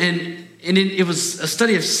Britain, and it was a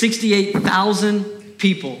study of 68,000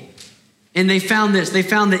 people. And they found this. They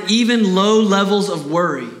found that even low levels of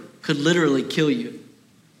worry could literally kill you.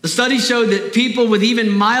 The study showed that people with even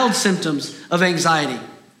mild symptoms of anxiety,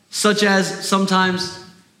 such as sometimes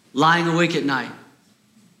lying awake at night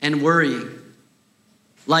and worrying,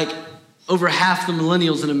 like over half the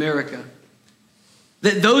millennials in America,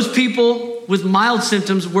 that those people with mild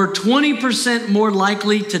symptoms were 20% more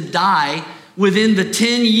likely to die within the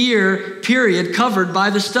 10-year period covered by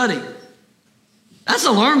the study. That's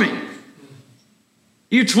alarming.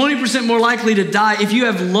 You're 20% more likely to die if you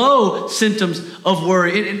have low symptoms of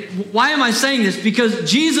worry. And why am I saying this?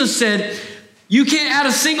 Because Jesus said, you can't add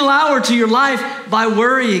a single hour to your life by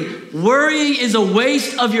worrying. Worrying is a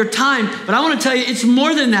waste of your time. But I want to tell you, it's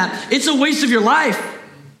more than that. It's a waste of your life.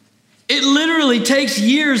 It literally takes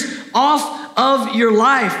years off of your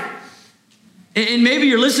life. And maybe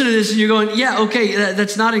you're listening to this and you're going, yeah, okay,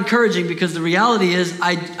 that's not encouraging, because the reality is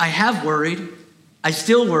I have worried. I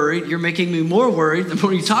still worried. You're making me more worried the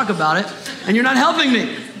more you talk about it, and you're not helping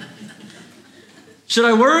me. Should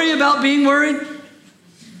I worry about being worried?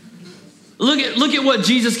 Look at what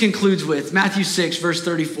Jesus concludes with. Matthew 6, verse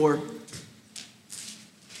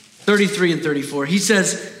 33 and 34. He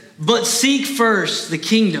says, but seek first the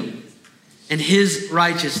kingdom and his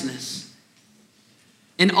righteousness,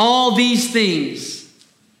 and all these things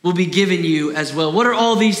will be given you as well. What are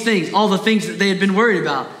all these things? All the things that they had been worried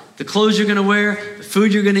about. The clothes you're going to wear, the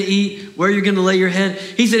food you're going to eat, where you're going to lay your head.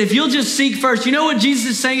 He said, if you'll just seek first. You know what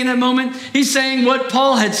Jesus is saying in that moment? He's saying what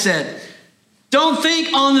Paul had said. Don't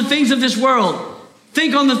think on the things of this world.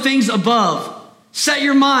 Think on the things above. Set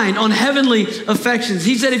your mind on heavenly affections.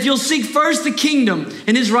 He said, if you'll seek first the kingdom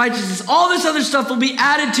and his righteousness, all this other stuff will be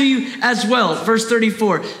added to you as well. Verse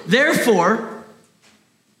 34. Therefore,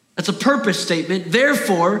 that's a purpose statement.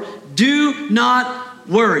 Therefore, do not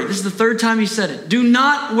worry. This is the third time he said it. Do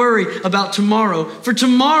not worry about tomorrow, for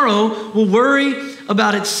tomorrow will worry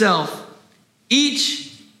about itself.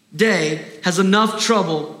 Each day has enough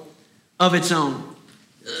trouble of its own.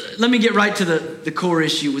 Let me get right to the core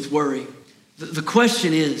issue with worry. The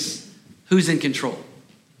question is, who's in control?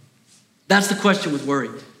 That's the question with worry.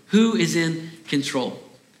 Who is in control?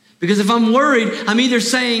 Because if I'm worried, I'm either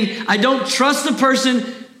saying I don't trust the person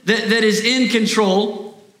that is in control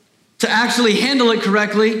to actually handle it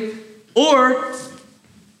correctly, or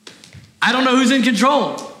I don't know who's in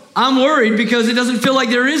control. I'm worried because it doesn't feel like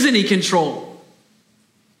there is any control.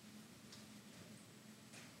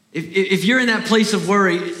 If you're in that place of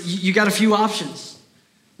worry, you got a few options.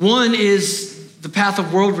 One is the path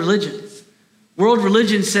of world religion. World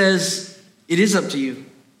religion says it is up to you.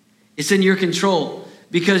 It's in your control,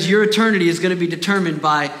 because your eternity is going to be determined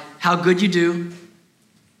by how good you do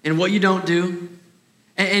and what you don't do.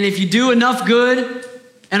 And if you do enough good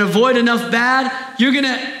and avoid enough bad, you're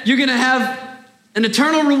gonna have an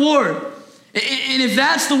eternal reward. And if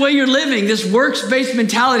that's the way you're living, this works-based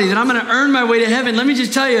mentality that I'm gonna earn my way to heaven, let me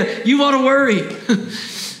just tell you, you ought to worry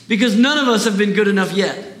because none of us have been good enough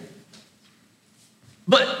yet.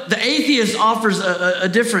 But the atheist offers a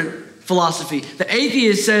different philosophy. The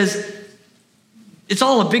atheist says it's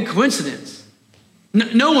all a big coincidence.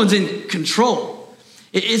 No one's in control.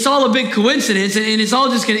 It's all a big coincidence, and it's all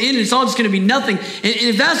just going to end, and it's all just going to be nothing. And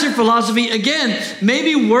if that's your philosophy, again,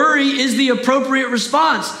 maybe worry is the appropriate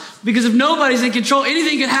response, because if nobody's in control,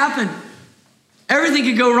 anything could happen. Everything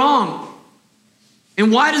could go wrong.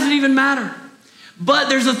 And why does it even matter? But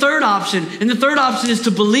there's a third option, and the third option is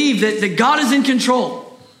to believe that God is in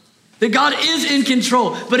control, that God is in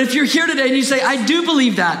control. But if you're here today and you say, I do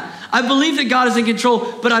believe that, I believe that God is in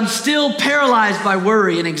control, but I'm still paralyzed by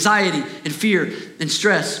worry and anxiety and fear and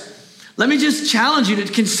stress. Let me just challenge you to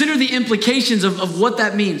consider the implications of what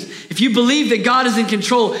that means. If you believe that God is in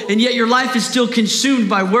control and yet your life is still consumed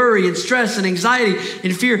by worry and stress and anxiety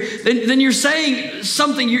and fear, then you're saying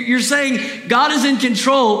something. You're saying God is in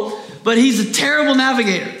control, but he's a terrible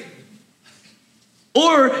navigator.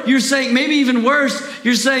 Or you're saying, maybe even worse,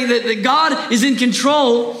 you're saying that God is in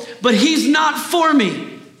control, but he's not for me.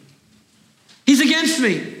 He's against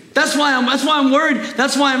me. That's why I'm worried.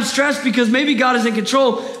 That's why I'm stressed, because maybe God is in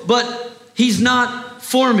control, but he's not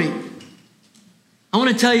for me. I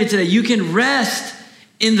want to tell you today, you can rest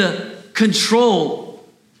in the control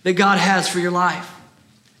that God has for your life.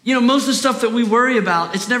 You know, most of the stuff that we worry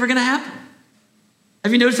about, it's never going to happen.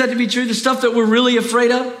 Have you noticed that to be true? The stuff that we're really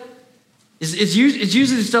afraid of, it's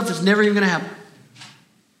usually the stuff that's never even going to happen.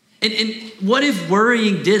 And what if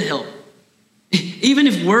worrying did help? Even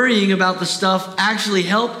if worrying about the stuff actually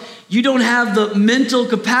helped, you don't have the mental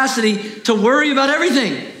capacity to worry about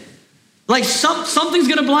everything. Like something's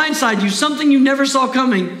going to blindside you. Something you never saw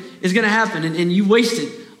coming is going to happen. And you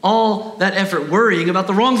wasted all that effort worrying about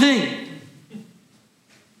the wrong thing.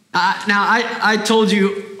 I told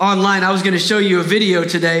you online I was going to show you a video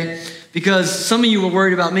today because some of you were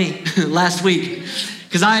worried about me last week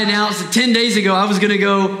because I announced that 10 days ago I was going to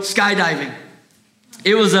go skydiving.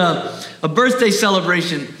 It was a birthday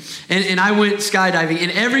celebration, and I went skydiving.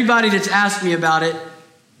 And everybody that's asked me about it,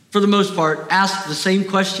 for the most part, asked the same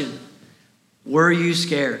question. Were you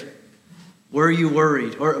scared? Were you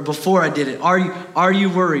worried? Or before I did it, are you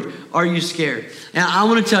worried? Are you scared? And I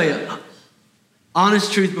want to tell you,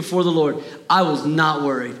 honest truth before the Lord, I was not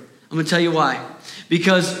worried. I'm going to tell you why.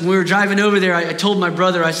 Because when we were driving over there, I told my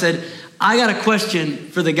brother, I said, I got a question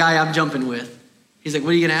for the guy I'm jumping with. He's like, what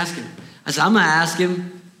are you going to ask him? I said, I'm going to ask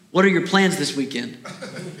him, what are your plans this weekend?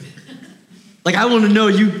 Like, I want to know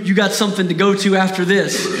you got something to go to after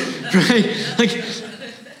this, right? Like,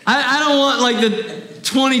 I don't want like the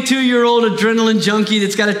 22-year-old adrenaline junkie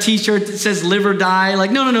that's got a t-shirt that says live or die.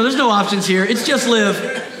 Like, no, there's no options here. It's just live.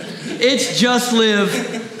 It's just live.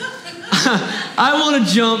 I want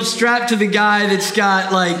to jump strapped to the guy that's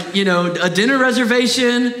got like, a dinner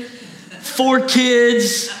reservation, 4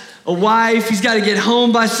 kids, a wife. He's got to get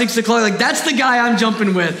home by 6 o'clock. Like, that's the guy I'm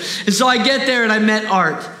jumping with. And so I get there and I met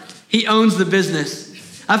Art. He owns the business.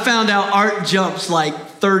 I found out Art jumps like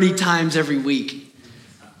 30 times every week.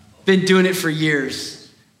 Been doing it for years.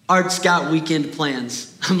 Art's got weekend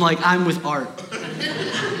plans. I'm like, I'm with Art.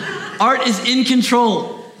 Art is in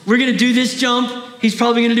control. We're going to do this jump. He's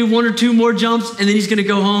probably going to do 1 or 2 more jumps, and then he's going to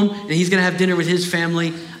go home, and he's going to have dinner with his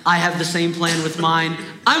family. I have the same plan with mine.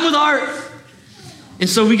 I'm with Art. And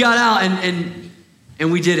so we got out,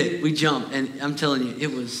 and we did it. We jumped, and I'm telling you,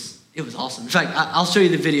 it was awesome. In fact, I'll show you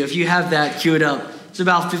the video. If you have that, cue it up. It's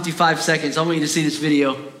about 55 seconds. I want you to see this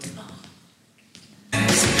video.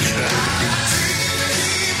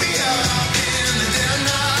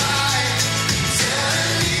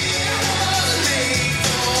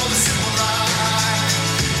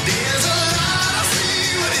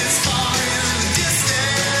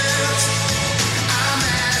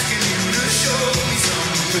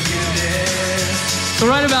 So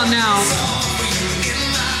right about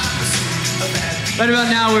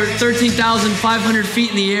now, we're 13,500 feet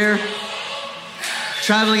in the air,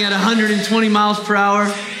 traveling at 120 miles per hour.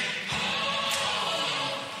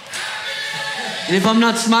 And if I'm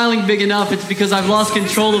not smiling big enough, it's because I've lost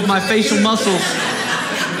control of my facial muscles.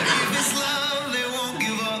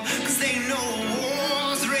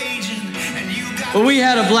 But we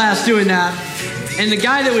had a blast doing that. And the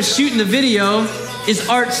guy that was shooting the video is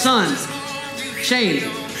Art's son, Shane.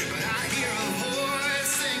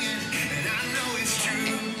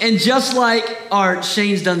 And just like Art,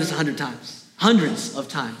 Shane's done this 100 times, hundreds of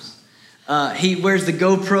times. He wears the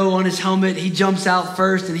GoPro on his helmet. He jumps out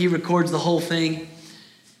first and he records the whole thing.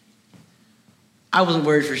 I wasn't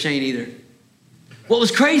worried for Shane either. What was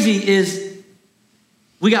crazy is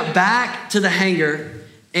we got back to the hangar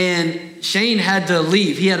and Shane had to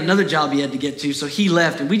leave. He had another job he had to get to, so he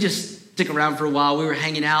left and we just stick around for a while. We were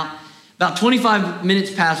hanging out. About 25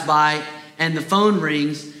 minutes pass by and the phone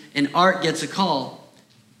rings and Art gets a call.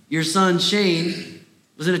 Your son, Shane,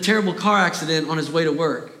 was in a terrible car accident on his way to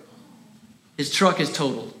work. His truck is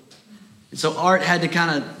totaled. And so Art had to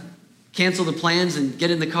kind of cancel the plans and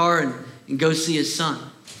get in the car and go see his son.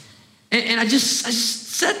 And I just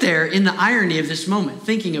sat there in the irony of this moment,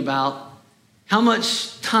 thinking about how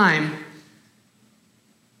much time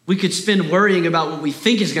we could spend worrying about what we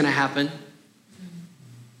think is going to happen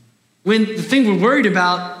when the thing we're worried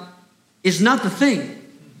about is not the thing.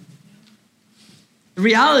 The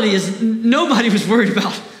reality is nobody was worried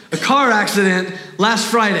about a car accident last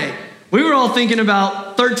Friday. We were all thinking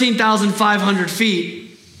about 13,500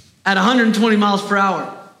 feet at 120 miles per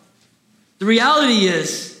hour. The reality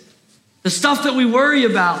is the stuff that we worry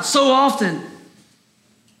about so often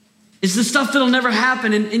is the stuff that'll never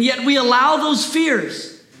happen. And yet we allow those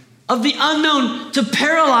fears of the unknown to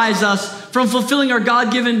paralyze us from fulfilling our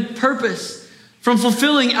God-given purpose, from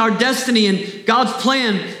fulfilling our destiny and God's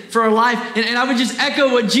plan for our life. And I would just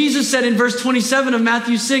echo what Jesus said in verse 27 of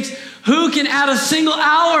Matthew 6. Who can add a single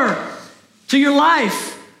hour to your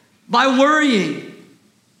life by worrying?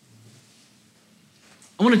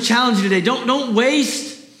 I want to challenge you today. Don't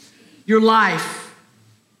waste your life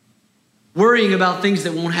worrying about things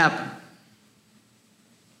that won't happen.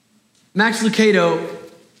 Max Lucado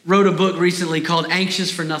wrote a book recently called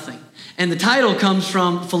Anxious for Nothing. And the title comes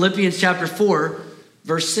from Philippians chapter 4,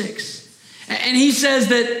 verse 6. And he says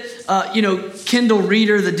that, Kindle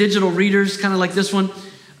Reader, the digital readers, kind of like this one,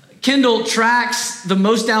 Kindle tracks the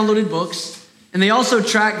most downloaded books, and they also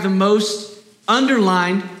track the most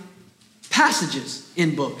underlined passages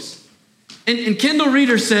in books. And Kindle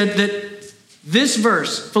Reader said that this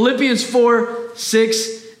verse, Philippians 4,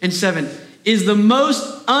 6, and 7 is the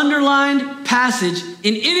most underlined passage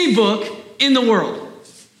in any book in the world.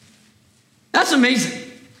 That's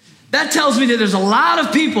amazing. That tells me that there's a lot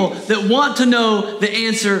of people that want to know the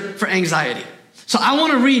answer for anxiety. So I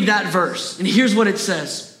want to read that verse, and here's what it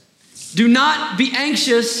says. Do not be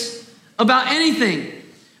anxious about anything,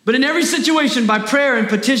 but in every situation, by prayer and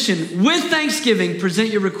petition, with thanksgiving, present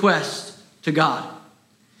your request to God.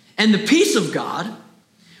 And the peace of God,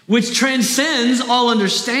 which transcends all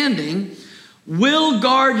understanding, will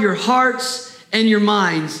guard your hearts and your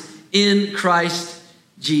minds in Christ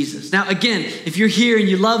Jesus. Now, again, if you're here and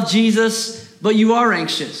you love Jesus, but you are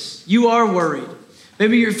anxious, you are worried,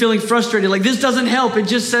 maybe you're feeling frustrated, like this doesn't help. It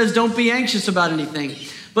just says don't be anxious about anything.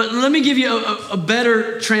 But let me give you a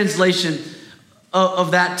better translation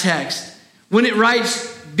of that text. When it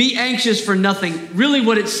writes, be anxious for nothing, really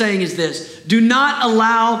what it's saying is this: do not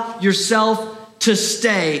allow yourself to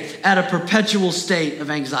stay at a perpetual state of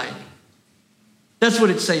anxiety. That's what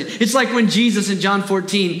it's saying. It's like when Jesus in John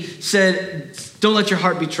 14 said, don't let your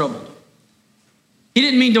heart be troubled. He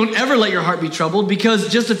didn't mean don't ever let your heart be troubled, because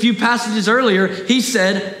just a few passages earlier, he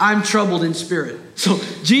said, I'm troubled in spirit. So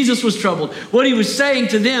Jesus was troubled. What he was saying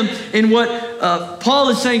to them and what Paul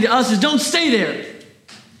is saying to us is don't stay there.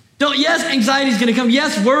 Yes, anxiety is going to come.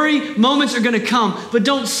 Yes, worry moments are going to come, but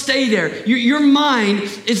don't stay there. Your mind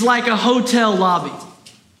is like a hotel lobby,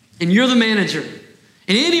 and you're the manager.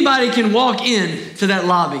 And anybody can walk in to that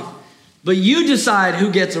lobby, but you decide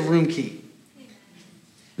who gets a room key.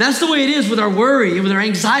 That's the way it is with our worry and with our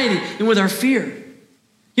anxiety and with our fear.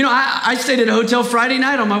 You know, I stayed at a hotel Friday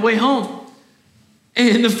night on my way home.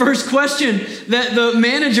 And the first question that the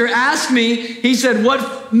manager asked me, he said,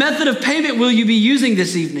 what method of payment will you be using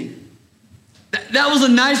this evening? That was a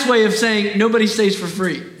nice way of saying nobody stays for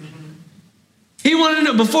free. He wanted to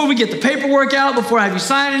know, before we get the paperwork out, before I have you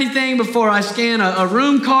sign anything, before I scan a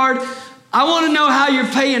room card, I want to know how you're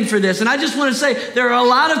paying for this. And I just want to say, there are a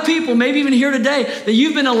lot of people, maybe even here today, that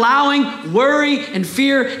you've been allowing worry and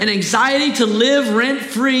fear and anxiety to live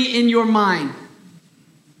rent-free in your mind.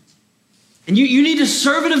 And you need to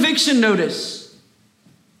serve an eviction notice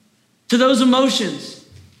to those emotions,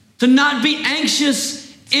 to not be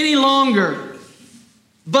anxious any longer.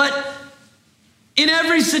 But in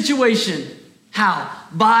every situation, how?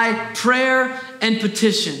 By prayer and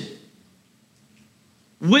petition.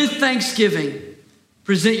 With thanksgiving,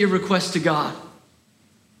 present your request to God.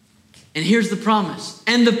 And here's the promise.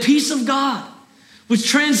 And the peace of God, which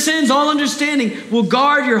transcends all understanding, will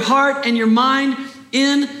guard your heart and your mind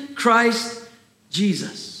in Christ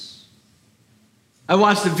Jesus. I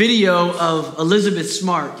watched a video of Elizabeth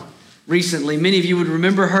Smart recently. Many of you would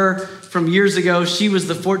remember her from years ago. She was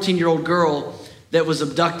the 14-year-old girl that was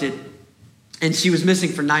abducted, and she was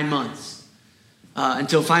missing for 9 months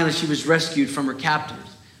until finally she was rescued from her captors.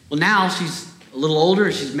 Well, now she's a little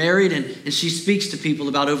older, she's married, and she speaks to people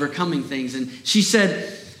about overcoming things. And she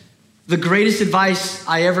said, the greatest advice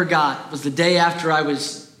I ever got was the day after I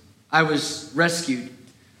was rescued.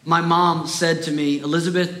 My mom said to me,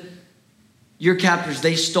 Elizabeth, your captors,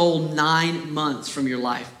 they stole 9 months from your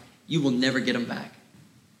life. You will never get them back.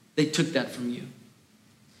 They took that from you.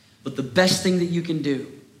 But the best thing that you can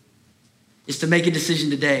do is to make a decision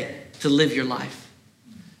today to live your life,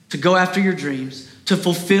 to go after your dreams, to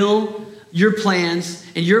fulfill your plans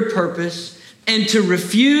and your purpose, and to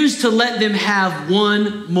refuse to let them have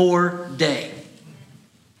one more day.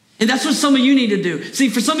 And that's what some of you need to do. See,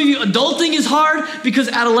 for some of you, adulting is hard because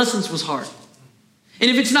adolescence was hard. And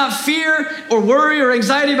if it's not fear or worry or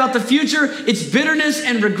anxiety about the future, it's bitterness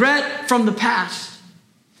and regret from the past.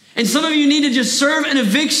 And some of you need to just serve an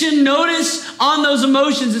eviction notice on those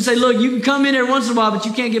emotions and say, look, you can come in here once in a while, but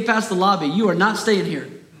you can't get past the lobby. You are not staying here.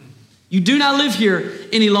 You do not live here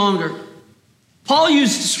any longer. Paul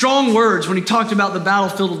used strong words when he talked about the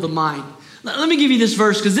battlefield of the mind. Let me give you this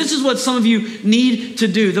verse, because this is what some of you need to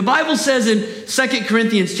do. The Bible says in 2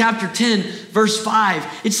 Corinthians chapter 10, verse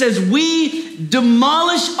 5, it says, we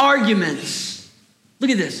demolish arguments. Look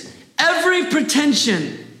at this. Every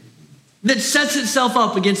pretension that sets itself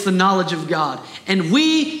up against the knowledge of God. And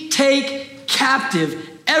we take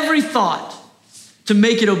captive every thought to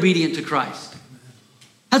make it obedient to Christ.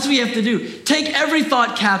 That's what you have to do. Take every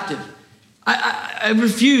thought captive. I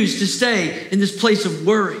refuse to stay in this place of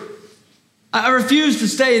worry. I refuse to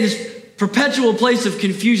stay in this perpetual place of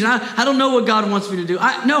confusion. I don't know what God wants me to do.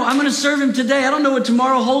 I'm going to serve him today. I don't know what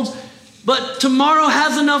tomorrow holds, but tomorrow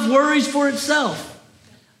has enough worries for itself.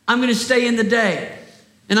 I'm going to stay in the day,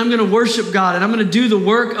 and I'm going to worship God, and I'm going to do the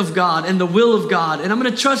work of God and the will of God, and I'm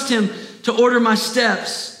going to trust him to order my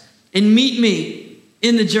steps and meet me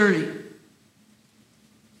in the journey.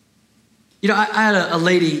 I had a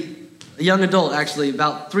lady, a young adult actually,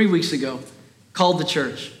 about 3 weeks ago, called the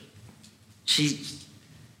church.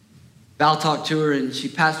 Val talked to her and she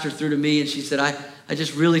passed her through to me and she said, I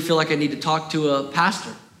just really feel like I need to talk to a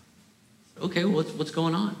pastor. Okay, well, what's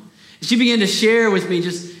going on? And she began to share with me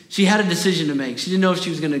she had a decision to make. She didn't know if she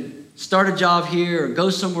was going to start a job here or go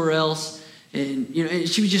somewhere else. And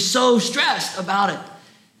she was just so stressed about it.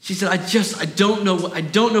 She said, I don't know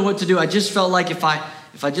what to do. I just felt like if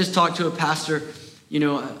I just talked to a pastor,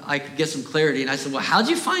 I could get some clarity. And I said, well, how'd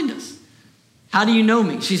you find us? How do you know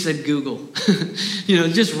me? She said, Google.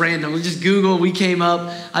 Just random. We just Google. We came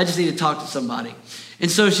up. I just need to talk to somebody. And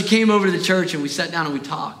so she came over to the church and we sat down and we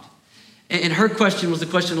talked. And her question was the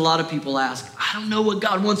question a lot of people ask. I don't know what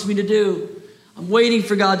God wants me to do. I'm waiting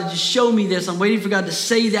for God to just show me this. I'm waiting for God to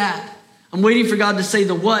say that. I'm waiting for God to say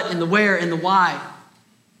the what and the where and the why.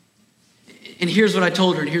 And here's what I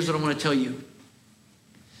told her, and here's what I want to tell you.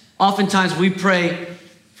 Oftentimes we pray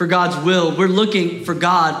for God's will. We're looking for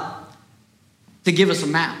God to give us a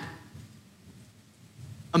map.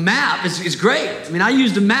 A map is great. I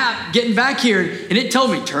used a map getting back here, and it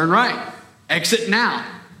told me, turn right, exit now,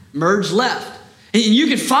 merge left. And you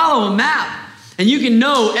can follow a map, and you can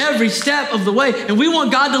know every step of the way. And we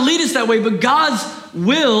want God to lead us that way, but God's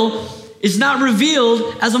will is not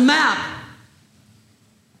revealed as a map.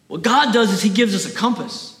 What God does is he gives us a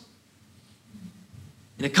compass.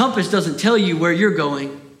 And a compass doesn't tell you where you're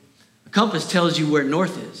going. A compass tells you where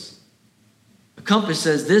north is. A compass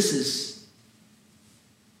says this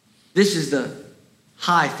is the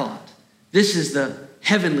high thought. This is the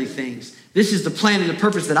heavenly things. This is the plan and the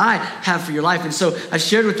purpose that I have for your life. And so I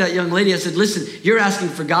shared with that young lady, I said, listen, you're asking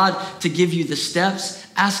for God to give you the steps.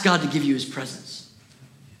 Ask God to give you his presence.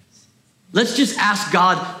 Let's just ask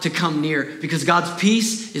God to come near because God's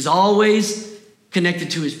peace is always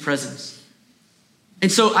connected to his presence. And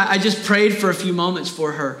so I just prayed for a few moments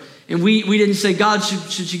for her. And we didn't say, God,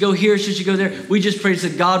 should she go here? Should she go there? We just prayed and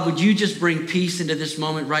said, God, would you just bring peace into this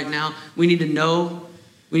moment right now? We need to know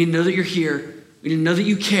that you're here. We need to know that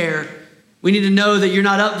you care. We need to know that you're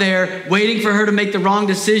not up there waiting for her to make the wrong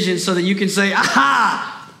decision so that you can say,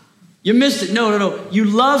 aha, you missed it. No. You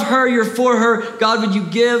love her. You're for her. God, would you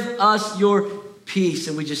give us your peace?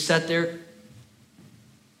 And we just sat there.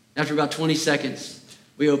 After about 20 seconds,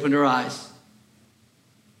 we opened our eyes.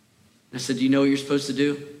 And I said, do you know what you're supposed to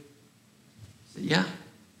do? I said, yeah.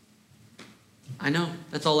 I know.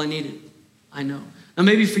 That's all I needed. I know. Now,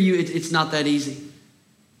 maybe for you, it's not that easy.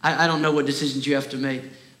 I don't know what decisions you have to make.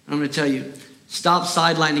 I'm going to tell you, stop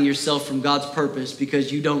sidelining yourself from God's purpose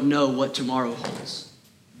because you don't know what tomorrow holds.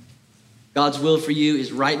 God's will for you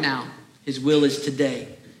is right now. His will is today.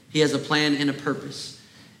 He has a plan and a purpose.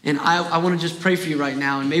 And I want to just pray for you right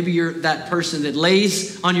now. And maybe you're that person that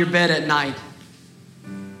lays on your bed at night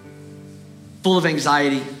full of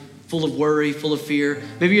anxiety, full of worry, full of fear.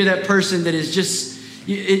 Maybe you're that person that is just,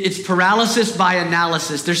 it's paralysis by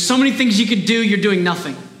analysis. There's so many things you could do, you're doing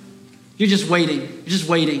nothing. You're just waiting. You're just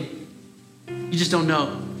waiting. You just don't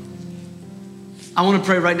know. I want to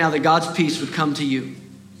pray right now that God's peace would come to you.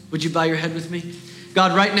 Would you bow your head with me?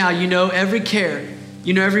 God, right now, you know every care.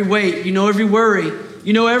 You know every weight. You know every worry.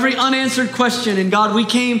 You know every unanswered question. And God, we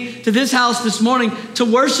came to this house this morning to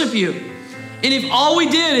worship you. And if all we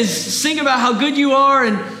did is sing about how good you are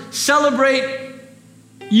and celebrate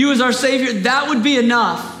you as our Savior, that would be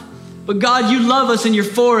enough. But God, you love us and you're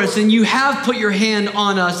for us and you have put your hand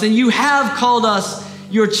on us and you have called us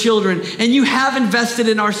your children and you have invested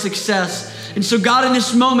in our success. And so God, in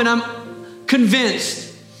this moment, I'm convinced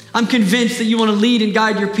that you want to lead and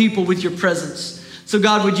guide your people with your presence. So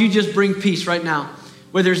God, would you just bring peace right now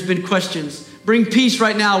where there's been questions? Bring peace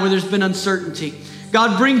right now where there's been uncertainty.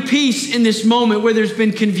 God, bring peace in this moment where there's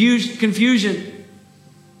been confusion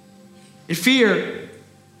and fear.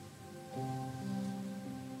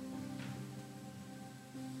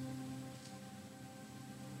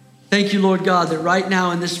 Thank you, Lord God, that right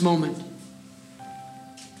now in this moment,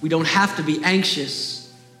 we don't have to be anxious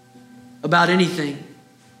about anything.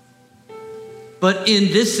 But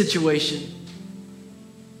in this situation,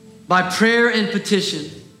 by prayer and petition,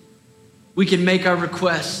 we can make our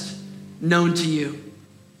request known to you.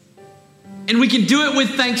 And we can do it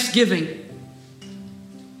with thanksgiving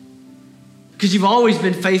because you've always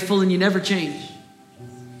been faithful and you never change.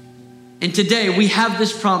 And today we have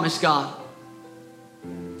this promise, God,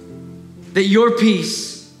 that your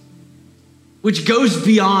peace, which goes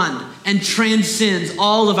beyond and transcends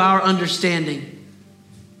all of our understanding,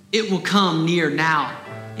 it will come near now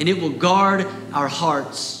and it will guard our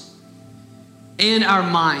hearts and our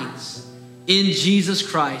minds in Jesus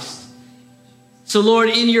Christ. So Lord,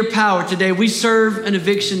 in your power today, we serve an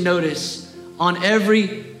eviction notice on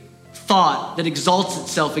every thought that exalts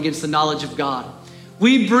itself against the knowledge of God.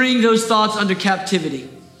 We bring those thoughts under captivity.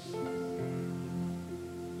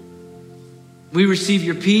 We receive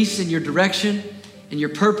your peace and your direction and your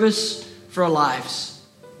purpose for our lives.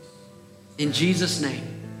 In Jesus' name,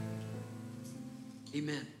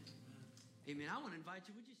 amen.